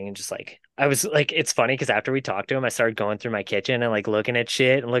fascinating. And just like I was like, it's funny because after we talked to him, I started going through my kitchen and like looking at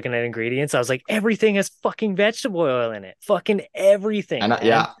shit and looking at ingredients. I was like, everything has fucking vegetable oil in it. Fucking everything, And man.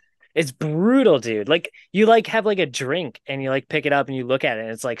 yeah, It's brutal, dude. Like you like have like a drink and you like pick it up and you look at it and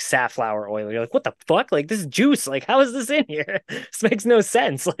it's like safflower oil. You're like, what the fuck? Like this is juice. Like how is this in here? This makes no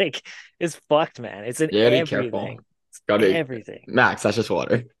sense. Like it's fucked, man. It's in yeah, be everything. careful. It's Gotta everything. Max, that's just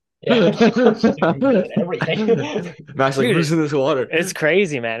water. Yeah, everything. Max, like, Dude, who's in this water? It's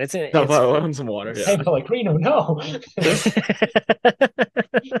crazy, man. It's in No, it's I want some water. Hey, Yeah. Pellegrino, no.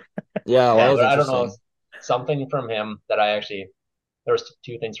 Yeah, Yeah, oil's but I don't know. interesting. Something from him that I actually there was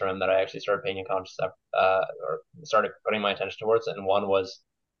two things from him that I actually started paying a conscious or started putting my attention towards, and one was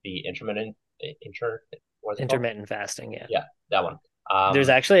the what's it called? intermittent fasting, yeah. Yeah, that one. There's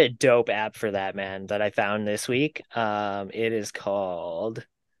actually a dope app for that, man, that I found this week. It is called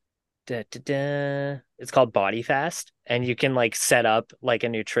it's called Body Fast, and you can like set up like a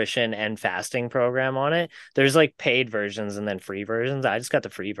nutrition and fasting program on it. There's like paid versions and then free versions. I just got the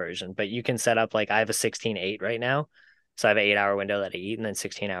free version, but you can set up like I have a 16/8 right now. So I have an 8 hour window that I eat and then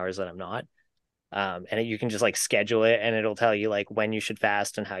 16 hours that I'm not. And you can just like schedule it and it'll tell you like when you should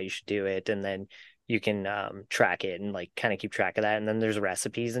fast and how you should do it. And then you can track it and like kind of keep track of that. And then there's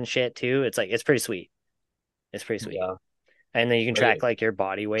recipes and shit too. It's like it's pretty sweet. It's pretty sweet. Yeah. And then you can Really? track like your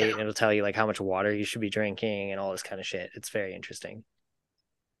body weight and it'll tell you like how much water you should be drinking and all this kind of shit. It's very interesting.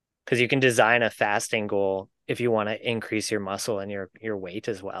 Because you can design a fasting goal if you want to increase your muscle and your weight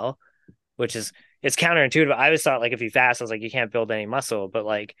as well, which is it's counterintuitive. I always thought like if you fast, I was like, you can't build any muscle. But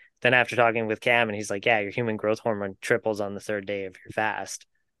like then after talking with Cam and he's like, yeah, your human growth hormone triples on the third day of your fast.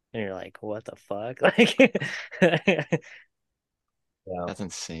 And you're like, what the fuck? Like Yeah. That's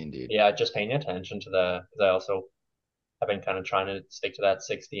insane, dude. Yeah, just paying attention to because I also have been kind of trying to stick to that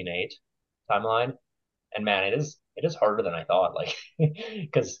 16/8 timeline. And man, it is harder than I thought. Like,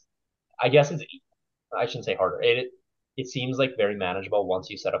 because I guess I shouldn't say harder. It seems like very manageable once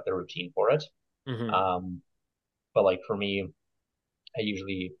you set up the routine for it. Mm-hmm. But like for me, I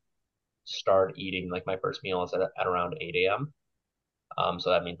usually start eating like my first meal is at around 8 a.m. So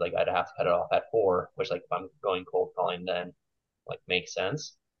that means like I'd have to cut it off at 4, which like if I'm going cold calling, then like makes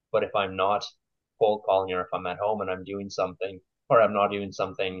sense. But if I'm not cold calling, or if I'm at home and I'm doing something, or I'm not doing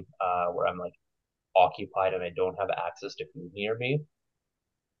something where I'm like occupied and I don't have access to food near me,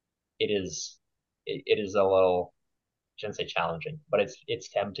 it is a little, I shouldn't say challenging, but it's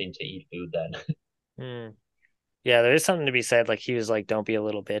tempting to eat food then. Mm. Yeah, there is something to be said. Like he was like, "Don't be a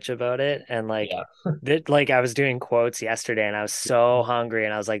little bitch about it," and like Yeah. that. Like I was doing quotes yesterday, and I was so hungry,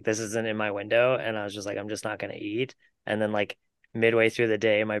 and I was like, "This isn't in my window," and I was just like, "I'm just not gonna eat." And then like midway through the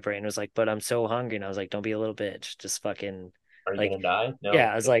day, my brain was like, "But I'm so hungry," and I was like, "Don't be a little bitch. Just fucking Are you like." gonna die? Yeah, No,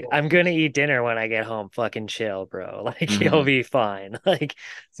 I was of like, course. I'm gonna eat dinner when I get home. Fucking chill, bro. Like you'll Mhm. be fine. Like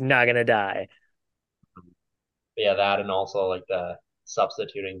it's not gonna die. But yeah, that, and also like the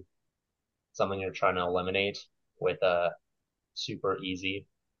substituting something you're trying to eliminate with a super easy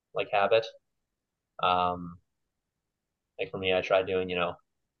like habit. Um, like for me, I tried doing,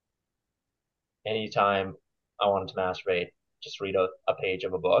 anytime I wanted to masturbate, just read a page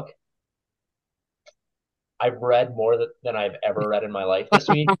of a book. I've read more than I've ever read in my life this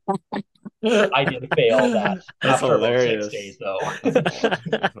week. I did fail that That's after about six hilarious. days, though.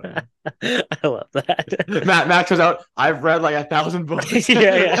 I love that. Max goes out. I've read like 1,000 books.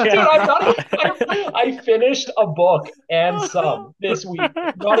 Yeah, Dude, yeah, I'm not even. yeah. I finished a book and some this week.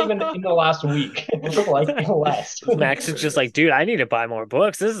 Not even in the last week, like less. Max is just like, dude, I need to buy more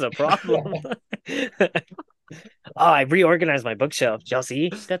books. This is a problem. Oh, I reorganized my bookshelf. Y'all see?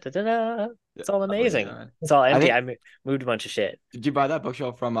 Da, da, da, da. It's all Oh amazing. yeah. It's all I empty. think. I moved a bunch of shit. Did you buy that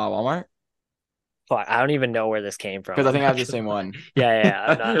bookshelf from Walmart? Fuck, I don't even know where this came from. Because I I'm think I not have the gonna same lie. one. Yeah,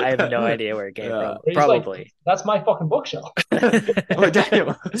 yeah. I have no idea where it came Yeah. from. He's like, Probably. that's my fucking bookshelf. Oh,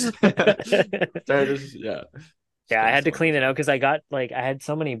 Daniel. Sorry, yeah. Yeah, I Spend had so to much clean it out time. because I got like I had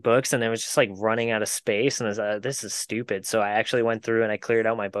so many books and it was just like running out of space and I was this is stupid. So I actually went through and I cleared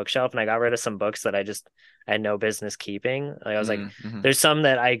out my bookshelf and I got rid of some books that I had no business keeping. Like I was like, Mm-hmm. there's some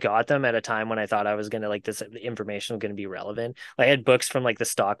that I got them at a time when I thought I was gonna like this information was gonna be relevant. Like, I had books from like the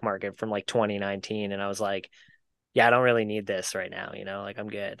stock market from like 2019 and I was like, yeah, I don't really need this right now, like I'm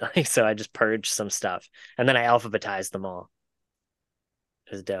good. Like so I just purged some stuff and then I alphabetized them all.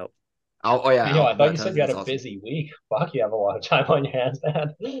 It was dope. Oh yeah, Yo, I thought you said you alphabetizing had is a awesome. busy week. Fuck, you have a lot of time on your hands,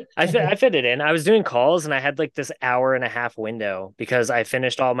 man. I fit it in. I was doing calls and I had like this hour and a half window because I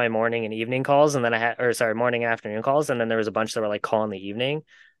finished all my morning and evening calls and then morning and afternoon calls. And then there was a bunch that were like call in the evening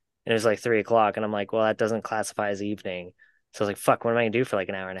and it was like 3 o'clock. And I'm like, well, that doesn't classify as evening. So I was like, fuck, what am I gonna do for like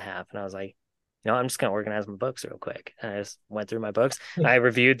an hour and a half? And I was like, I'm just gonna organize my books real quick. And I just went through my books. I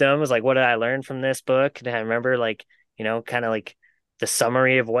reviewed them, was like, what did I learn from this book? And I remember like, kind of like the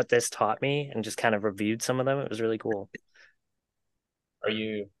summary of what this taught me and just kind of reviewed some of them. It was really cool. Are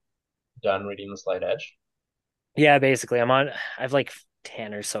you done reading The Slight Edge? Yeah, basically, I've like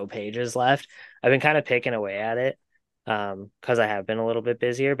 10 or so pages left. I've been kind of picking away at it because I have been a little bit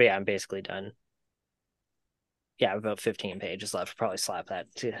busier, but yeah, I'm basically done. Yeah, about 15 pages left. Probably slap that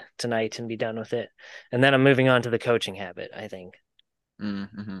tonight and be done with it. And then I'm moving on to the coaching habit, I think.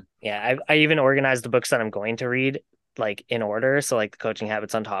 Mm-hmm. Yeah, I even organized the books that I'm going to read like in order. So like the coaching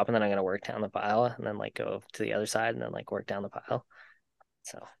habits on top, and then I'm gonna work down the pile and then like go to the other side and then like work down the pile.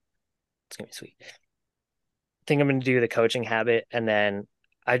 So it's gonna be sweet. Think I'm going to do the coaching habit, and then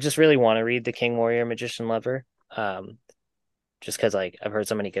I just really want to read the King Warrior Magician Lover. Just because like I've heard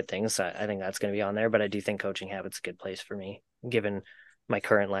so many good things, so I think that's going to be on there. But I do think coaching habit's a good place for me, given my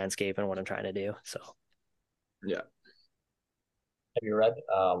current landscape and what I'm trying to do. So Yeah. Have you read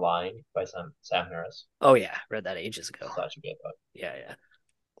Lying by Sam Harris? oh yeah, read that ages ago. Such a good book. Yeah,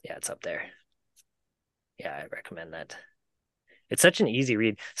 it's up there. Yeah, I recommend that. It's such an easy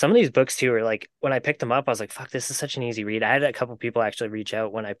read. Some of these books too are like when I picked them up, I was like, fuck, this is such an easy read. I had a couple people actually reach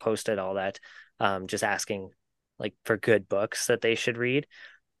out when I posted all that, just asking like for good books that they should read.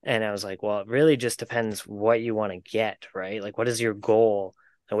 And I was like, well, it really just depends what you want to get, right? Like, what is your goal?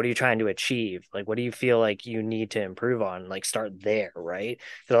 And what are you trying to achieve? Like, what do you feel like you need to improve on? Like, start there, right?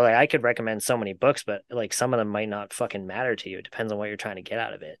 So, like, I could recommend so many books, but like, some of them might not fucking matter to you. It depends on what you're trying to get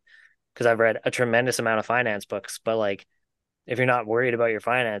out of it. Because I've read a tremendous amount of finance books, but like, if you're not worried about your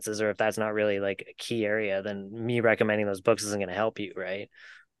finances or if that's not really like a key area, then me recommending those books isn't going to help you, right?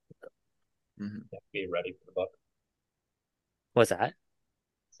 Mm-hmm. You have to be ready for the book. What's that?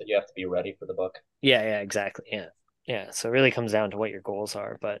 So you have to be ready for the book. Yeah, exactly. Yeah. So it really comes down to what your goals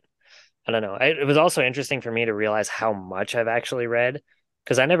are. But I don't know. It was also interesting for me to realize how much I've actually read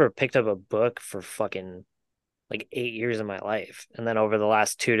because I never picked up a book for fucking like 8 years of my life. And then over the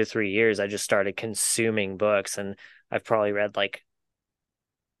last 2 to 3 years, I just started consuming books and I've probably read like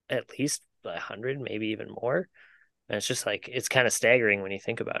at least 100, maybe even more. And it's just like, it's kind of staggering when you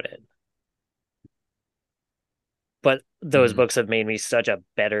think about it. But those Mhm. books have made me such a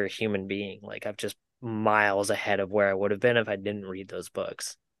better human being. Like I've just miles ahead of where I would have been if I didn't read those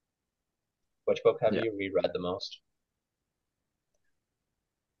books. Which book have Yeah. you reread the most?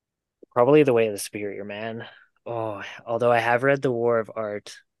 Probably The Way of the Superior Man. Oh, although I have read The War of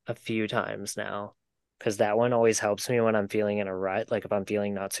Art a few times now, because that one always helps me when I'm feeling in a rut. Like if I'm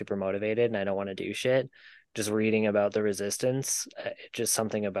feeling not super motivated and I don't want to do shit, just reading about the resistance, just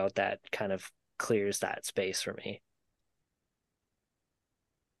something about that kind of clears that space for me.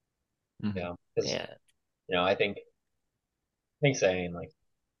 Mhm. Yeah, because Yeah. I think saying like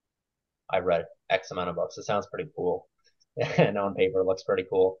I read X amount of books, it sounds pretty cool, and on paper it looks pretty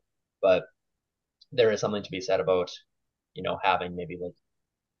cool, but there is something to be said about having maybe like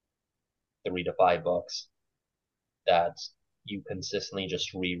 3 to 5 books that you consistently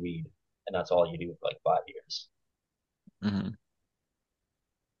just reread, and that's all you do for like 5 years. Mhm.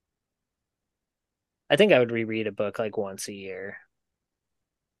 I think I would reread a book like once a year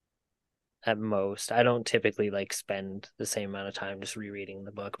at most. I don't typically like spend the same amount of time just rereading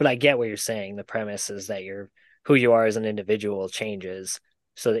the book, but I get what you're saying. The premise is that who you are as an individual changes,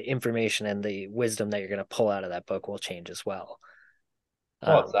 so the information and the wisdom that you're going to pull out of that book will change as well.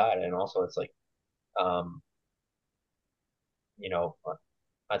 Well, it's Um, that, and also it's like, um, you know,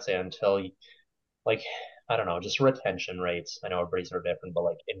 I'd say until you, like, I don't know, just retention rates. I know everybody's are different, but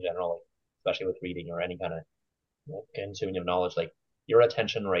like in general, like, especially with reading or any kind of consuming of knowledge, like your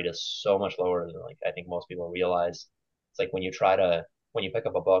retention rate is so much lower than like I think most people realize. It's like when you pick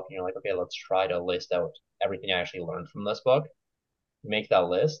up a book and you're like, okay, let's try to list out everything I actually learned from this book. You make that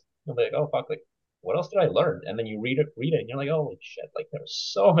list, you'll be like, oh fuck, like what else did I learn? And then you read it, and you're like, holy shit, like there's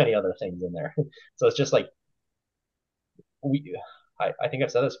so many other things in there. So it's just like we, I think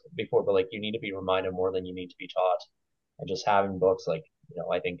I've said this before, but like you need to be reminded more than you need to be taught, and just having books like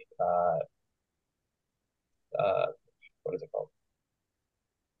I think uh, what is it called?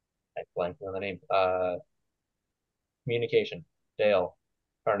 I blanked on the name. Communication, Dale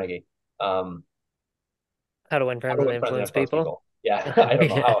Carnegie. Um, how to Win How Friends to and Win Friends and Influence Influence People. People. Yeah, I don't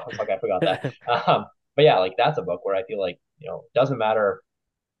know Yeah. how the fuck I forgot that. But yeah, like that's a book where I feel like it doesn't matter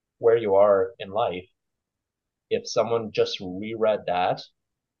where you are in life. If someone just reread that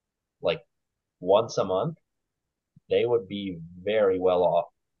like once a month, they would be very well off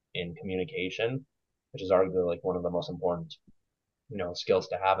in communication, which is arguably like one of the most important skills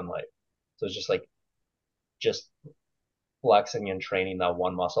to have in life. So it's just like just flexing and training that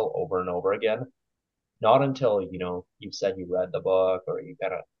one muscle over and over again. Not until you've said you read the book or you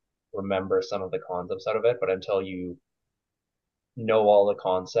kind of remember some of the concepts out of it, but until you know all the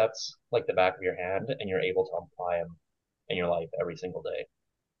concepts like the back of your hand and you're able to apply them in your life every single day.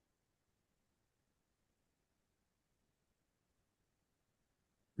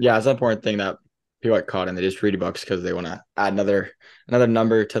 Yeah, it's an important thing that people get caught in. They just read books because they want to add another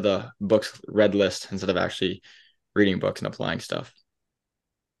number to the books read list instead of actually reading books and applying stuff.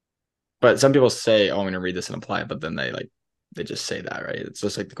 But some people say, "Oh, I'm going to read this and apply it," but then they just say that, right? It's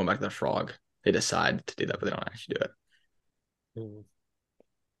just like going back to the frog. They decide to do that, but they don't actually do it. Mm.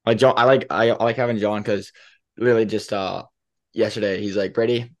 Like John, I like having John because literally just yesterday he's like,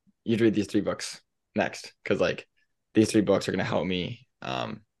 Brady, you read these 3 books next because like these 3 books are going to help me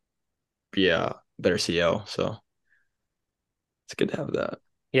be a better CEO. So it's good to have that.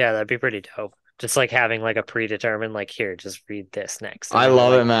 Yeah, that'd be pretty dope. Just like having like a predetermined, like, here, just read this next. And I then you're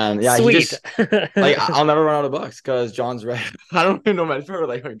love it, like, man. Yeah, he sweet. just like I'll never run out of books because John's read. I don't even know my favorite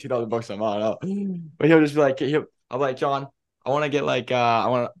like 2,000 books a month. I don't know. But he'll just be like, I'm like, John, I want to get like I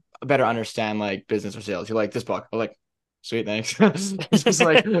want to better understand like business or sales. You're like this book. I'm like, sweet, thanks. It's just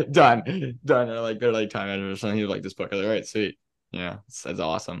like done. Or like they're like time management or something. He's like this book. I'm like, all right, sweet. Yeah, it's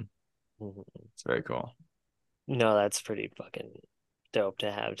awesome. It's very cool. No, that's pretty fucking dope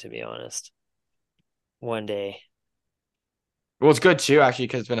to have, to be honest. One day. Well, it's good too, actually,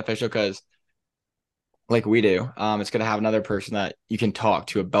 because it's beneficial because like we do, it's gonna have another person that you can talk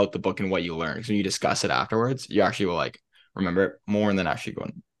to about the book and what you learned. So when you discuss it afterwards, you actually will like remember it more and then actually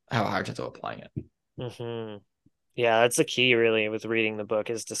going have a higher chance of applying it. Hmm. Yeah, that's the key really with reading the book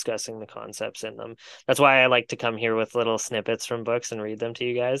is discussing the concepts in them. That's why I like to come here with little snippets from books and read them to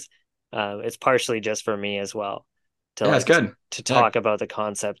you guys. It's partially just for me as well to Yeah, it's good. to Yeah, talk about the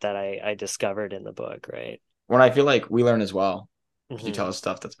concept that I discovered in the book, right? when I feel like we learn as well. Could you Mhm. tell us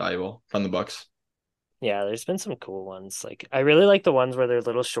stuff that's valuable from the books? Yeah, there's been some cool ones. Like I really like the ones where they're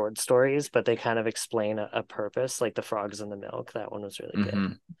little short stories, but they kind of explain a purpose, like the frogs and the milk. That one was really good.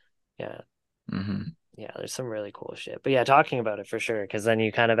 Mm-hmm. Yeah. Mm-hmm. Yeah, there's some really cool shit. But yeah, talking about it for sure, because then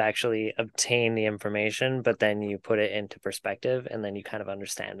you kind of actually obtain the information, but then you put it into perspective and then you kind of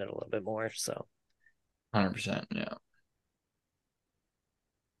understand it a little bit more. So 100%. Yeah.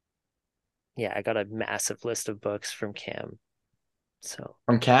 yeah, I got a massive list of books from Cam. So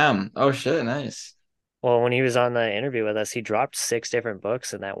From Cam. Oh shit, nice. well, when he was on the interview with us, he dropped 6 different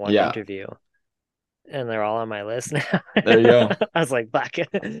books in that one Yeah. interview. And they're all on my list now. There you go. I was like, fuck.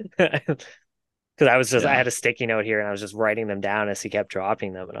 Because I was just, I Yeah. had a sticky note here and I was just writing them down as he kept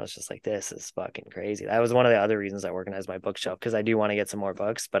dropping them. And I was just like, this is fucking crazy. That was one of the other reasons I organized my bookshelf because I do want to get some more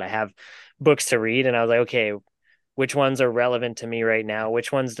books, but I have books to read. And I was like, okay, which ones are relevant to me right now?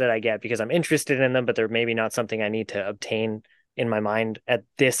 Which ones did I get because I'm interested in them, but they're maybe not something I need to obtain in my mind at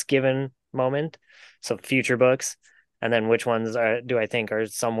this given moment. So future books. And then which ones do I think are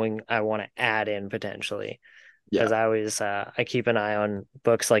something I want to add in potentially? Yeah. Because I always I keep an eye on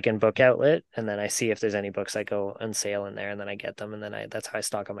books like in Book Outlet, and then I see if there's any books that go on sale in there, and then I get them, and then that's how I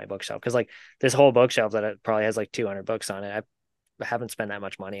stock on my bookshelf. Because like this whole bookshelf that it probably has like 200 books on it, I haven't spent that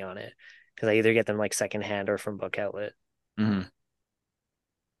much money on it because I either get them like secondhand or from Book Outlet, Mm-hmm.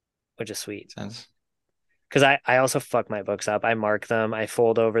 which is sweet. Sense. Because I also fuck my books up. I mark them, I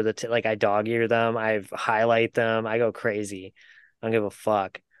fold over like I dog ear them, I highlight them, I go crazy. I don't give a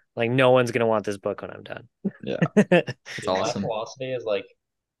fuck. Like no one's gonna want this book when I'm done. Yeah. It's It's My awesome. philosophy is like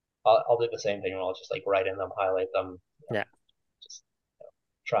I'll do the same thing. I'll just like write in them, highlight them, Yeah. just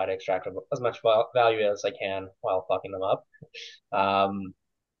try to extract as much value as I can while fucking them up.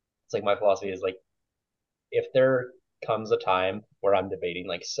 It's like my philosophy is like if there comes a time where I'm debating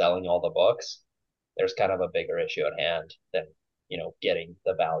like selling all the books, there's kind of a bigger issue at hand than getting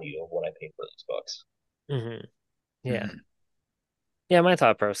the value of what I paid for those books. Mm-hmm. Yeah. Mhm. Yeah, my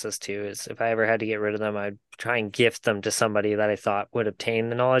thought process too is if I ever had to get rid of them, I'd try and gift them to somebody that I thought would obtain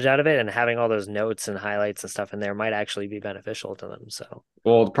the knowledge out of it, and having all those notes and highlights and stuff in there might actually be beneficial to them. So,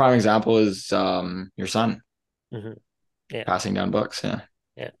 Well, the prime example is your son mhm. Yeah, passing down books. Yeah.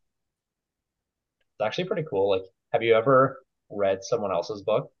 yeah. It's actually pretty cool. Like, have you ever read someone else's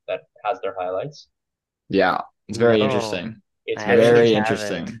book that has their highlights? Yeah. It's very No, interesting. It's I very actually Very interesting.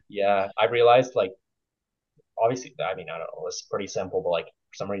 haven't. interesting. Yeah, I realized like obviously, I mean, I don't know, it's pretty simple, but like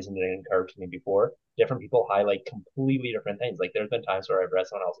for some reason it didn't occur to me before. Different people highlight completely different things. Like there's been times where I've read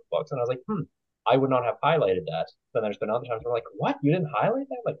someone else's books and I was like, I would not have highlighted that. Then there's been other times where I'm like, what? You didn't highlight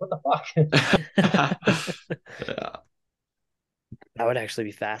that? Like, what the fuck? Yeah. That would actually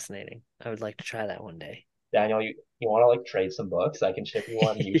be fascinating. I would like to try that one day. Daniel, you want to like trade some books? I can ship you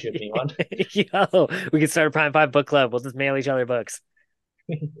one. You ship me one. Yo, we could start a Prime 5 book club. We'll just mail each other books.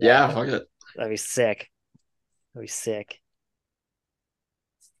 Yeah. Fuck it. That'd be sick. That'd be sick.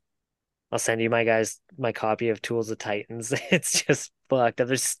 I'll send you my copy of Tools of Titans. It's just fucked up.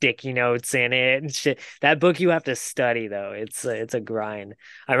 There's sticky notes in it and shit. That book you have to study though. It's a grind.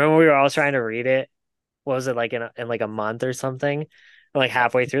 I remember we were all trying to read it. What was it like in like a month or something? Like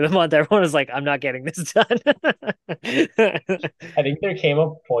halfway through the month, everyone was like, "I'm not getting this done." I think there came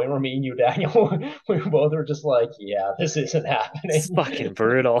a point where me and you, Daniel, we both were just like, yeah, this isn't happening. It's fucking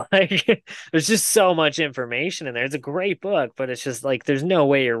brutal. Like, there's just so much information in there. It's a great book, but it's just like there's no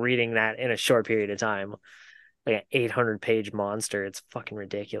way you're reading that in a short period of time. Like an 800-page monster. It's fucking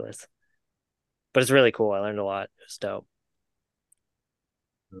ridiculous. But it's really cool. I learned a lot. It's dope.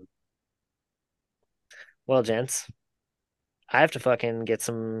 Well, gents, I have to fucking get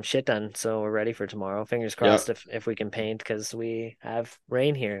some shit done, so we're ready for tomorrow. Fingers crossed Yep. if we can paint because we have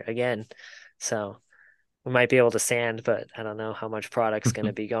rain here again. So we might be able to sand, but I don't know how much product's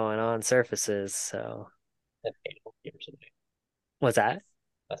gonna be going on surfaces. So It hailed here today. what's that?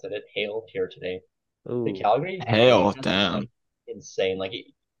 I said it hailed here today. The Ooh, Calgary Hail rain has been, down. like insane. Like,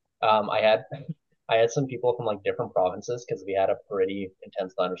 I had I had some people from like different provinces because we had a pretty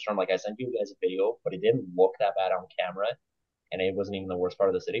intense thunderstorm. Like I sent you guys a video, but it didn't look that bad on camera, and it wasn't even the worst part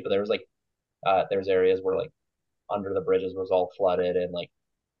of the city. But there was like there's areas where like under the bridges was all flooded and like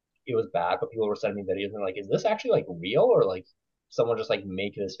it was bad. But people were sending me videos and like, is this actually like real or like someone just like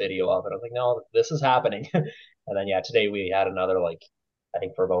make this video of it? I was like, no, this is happening. And then yeah, today we had another like I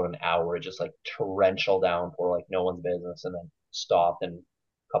think for about an hour it just like torrential downpour like no one's business, and then stopped, and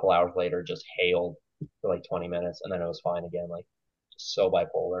a couple hours later just hailed for like 20 minutes, and then it was fine again. Like just so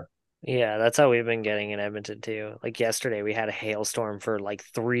bipolar. yeah, that's how we've been getting in Edmonton too. Like yesterday, we had a hailstorm for like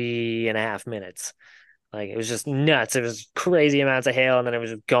 3.5 minutes. Like it was just nuts. It was crazy amounts of hail, and then it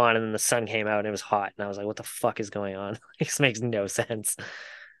was just gone, and then the sun came out and it was hot. And I was like, what the fuck is going on? This makes no sense.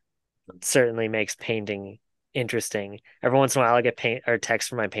 It certainly makes painting interesting. Every once in a while I get paint or text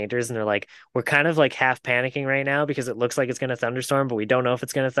from my painters and they're like, we're kind of like half panicking right now because it looks like it's gonna thunderstorm, but we don't know if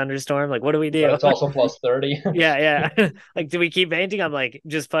it's gonna thunderstorm. Like, what do we do? But it's also plus 30. Yeah. Like, do we keep painting? I'm like,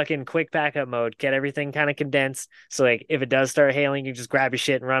 just fucking quick backup mode, get everything kind of condensed. So like if it does start hailing, you just grab your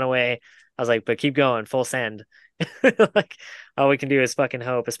shit and run away. I was like, but keep going, full send. Like all we can do is fucking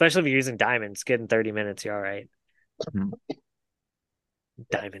hope, especially if you're using diamonds. Good in 30 minutes, you're all right.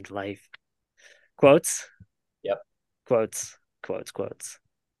 Diamond life. Quotes? Yep. Quotes.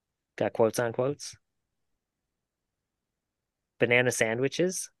 Got quotes on quotes? Banana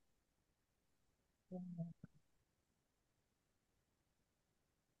sandwiches?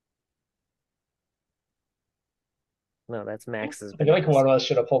 No, that's Max's. I feel like one of us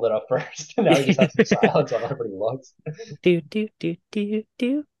should have pulled it up first. Now we just have some silence on everybody looks. Do do do do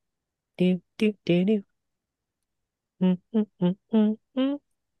do do do do do.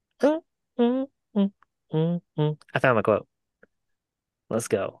 I found my quote. Let's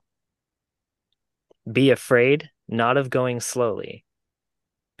go. Be afraid not of going slowly.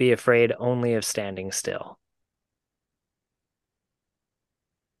 Be afraid only of standing still.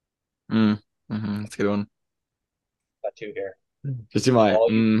 That's a good one. Got two here. Just do my.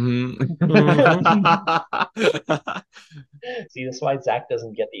 See, that's why Zach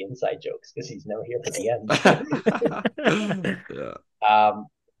doesn't get the inside jokes because he's never here for the end. Yeah.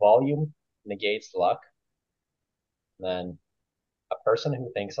 Volume negates luck. Then a person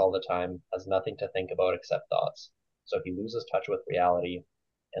who thinks all the time has nothing to think about except thoughts. So he loses touch with reality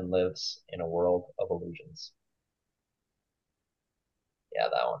and lives in a world of illusions. Yeah,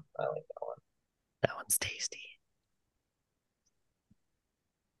 that one. I like that one. That one's tasty.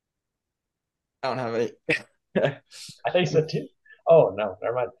 I don't have any. I think so too. Oh no,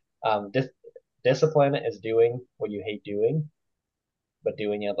 never mind. Discipline is doing what you hate doing, but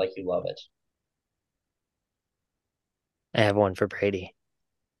doing it like you love it. I have one for Brady.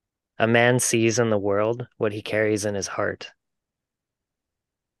 A man sees in the world what he carries in his heart.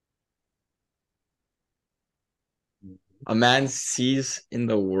 A man sees in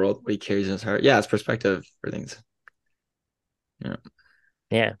the world what he carries in his heart. Yeah, it's perspective for things. Yeah.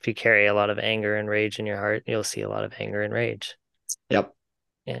 Yeah, if you carry a lot of anger and rage in your heart, you'll see a lot of anger and rage. Yep.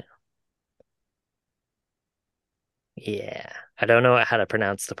 Yeah. Yeah. I don't know how to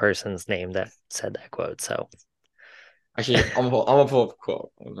pronounce the person's name that said that quote, so. Actually, I'm gonna pull up a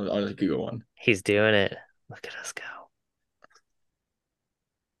quote. I'll just Google one. He's doing it. Look at us go.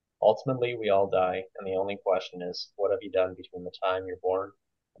 Ultimately, we all die, and the only question is, what have you done between the time you're born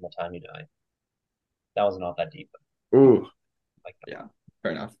and the time you die? That was not that deep. Ooh. Like that. Yeah,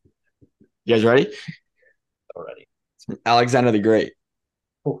 fair enough. You guys ready? Already. Alexander the Great.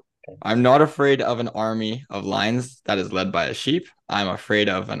 Ooh, okay. I'm not afraid of an army of lions that is led by a sheep. I'm afraid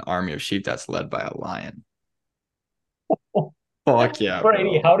of an army of sheep that's led by a lion. Fuck yeah,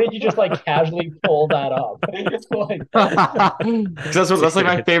 Brady, bro. how did you just like casually pull that up? Like, that's like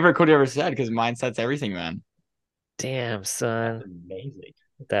my favorite quote you ever said because mindset's everything, man. Damn, son. amazing.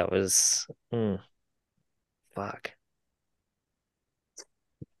 That was fuck.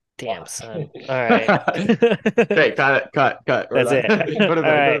 Damn, son. All right. Okay, cut. We're That's done. it. Go to bed,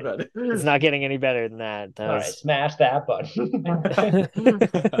 All right. go to bed. It's not getting any better than that. That All was... right, smash that button.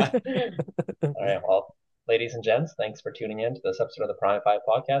 All right, well, ladies and gents, thanks for tuning in to this episode of the Prime 5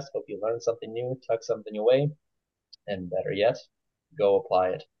 podcast. Hope you learned something new, took something away, and better yet, go apply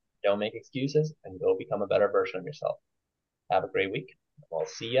it. Don't make excuses, and go become a better version of yourself. Have a great week. We'll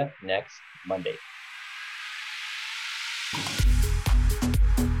see you next Monday.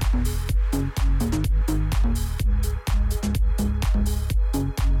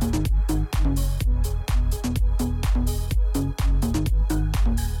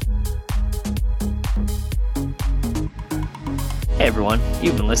 Hey everyone,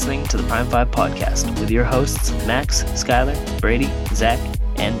 you've been listening to the Prime 5 podcast with your hosts Max, Skylar, Brady, Zach,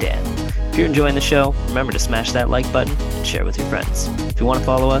 and Dan. If you're enjoying the show, remember to smash that like button and share with your friends. If you want to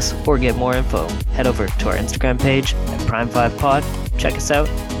follow us or get more info, head over to our Instagram page at Prime5Pod, check us out,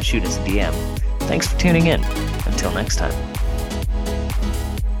 and shoot us a DM. Thanks for tuning in. Until next time.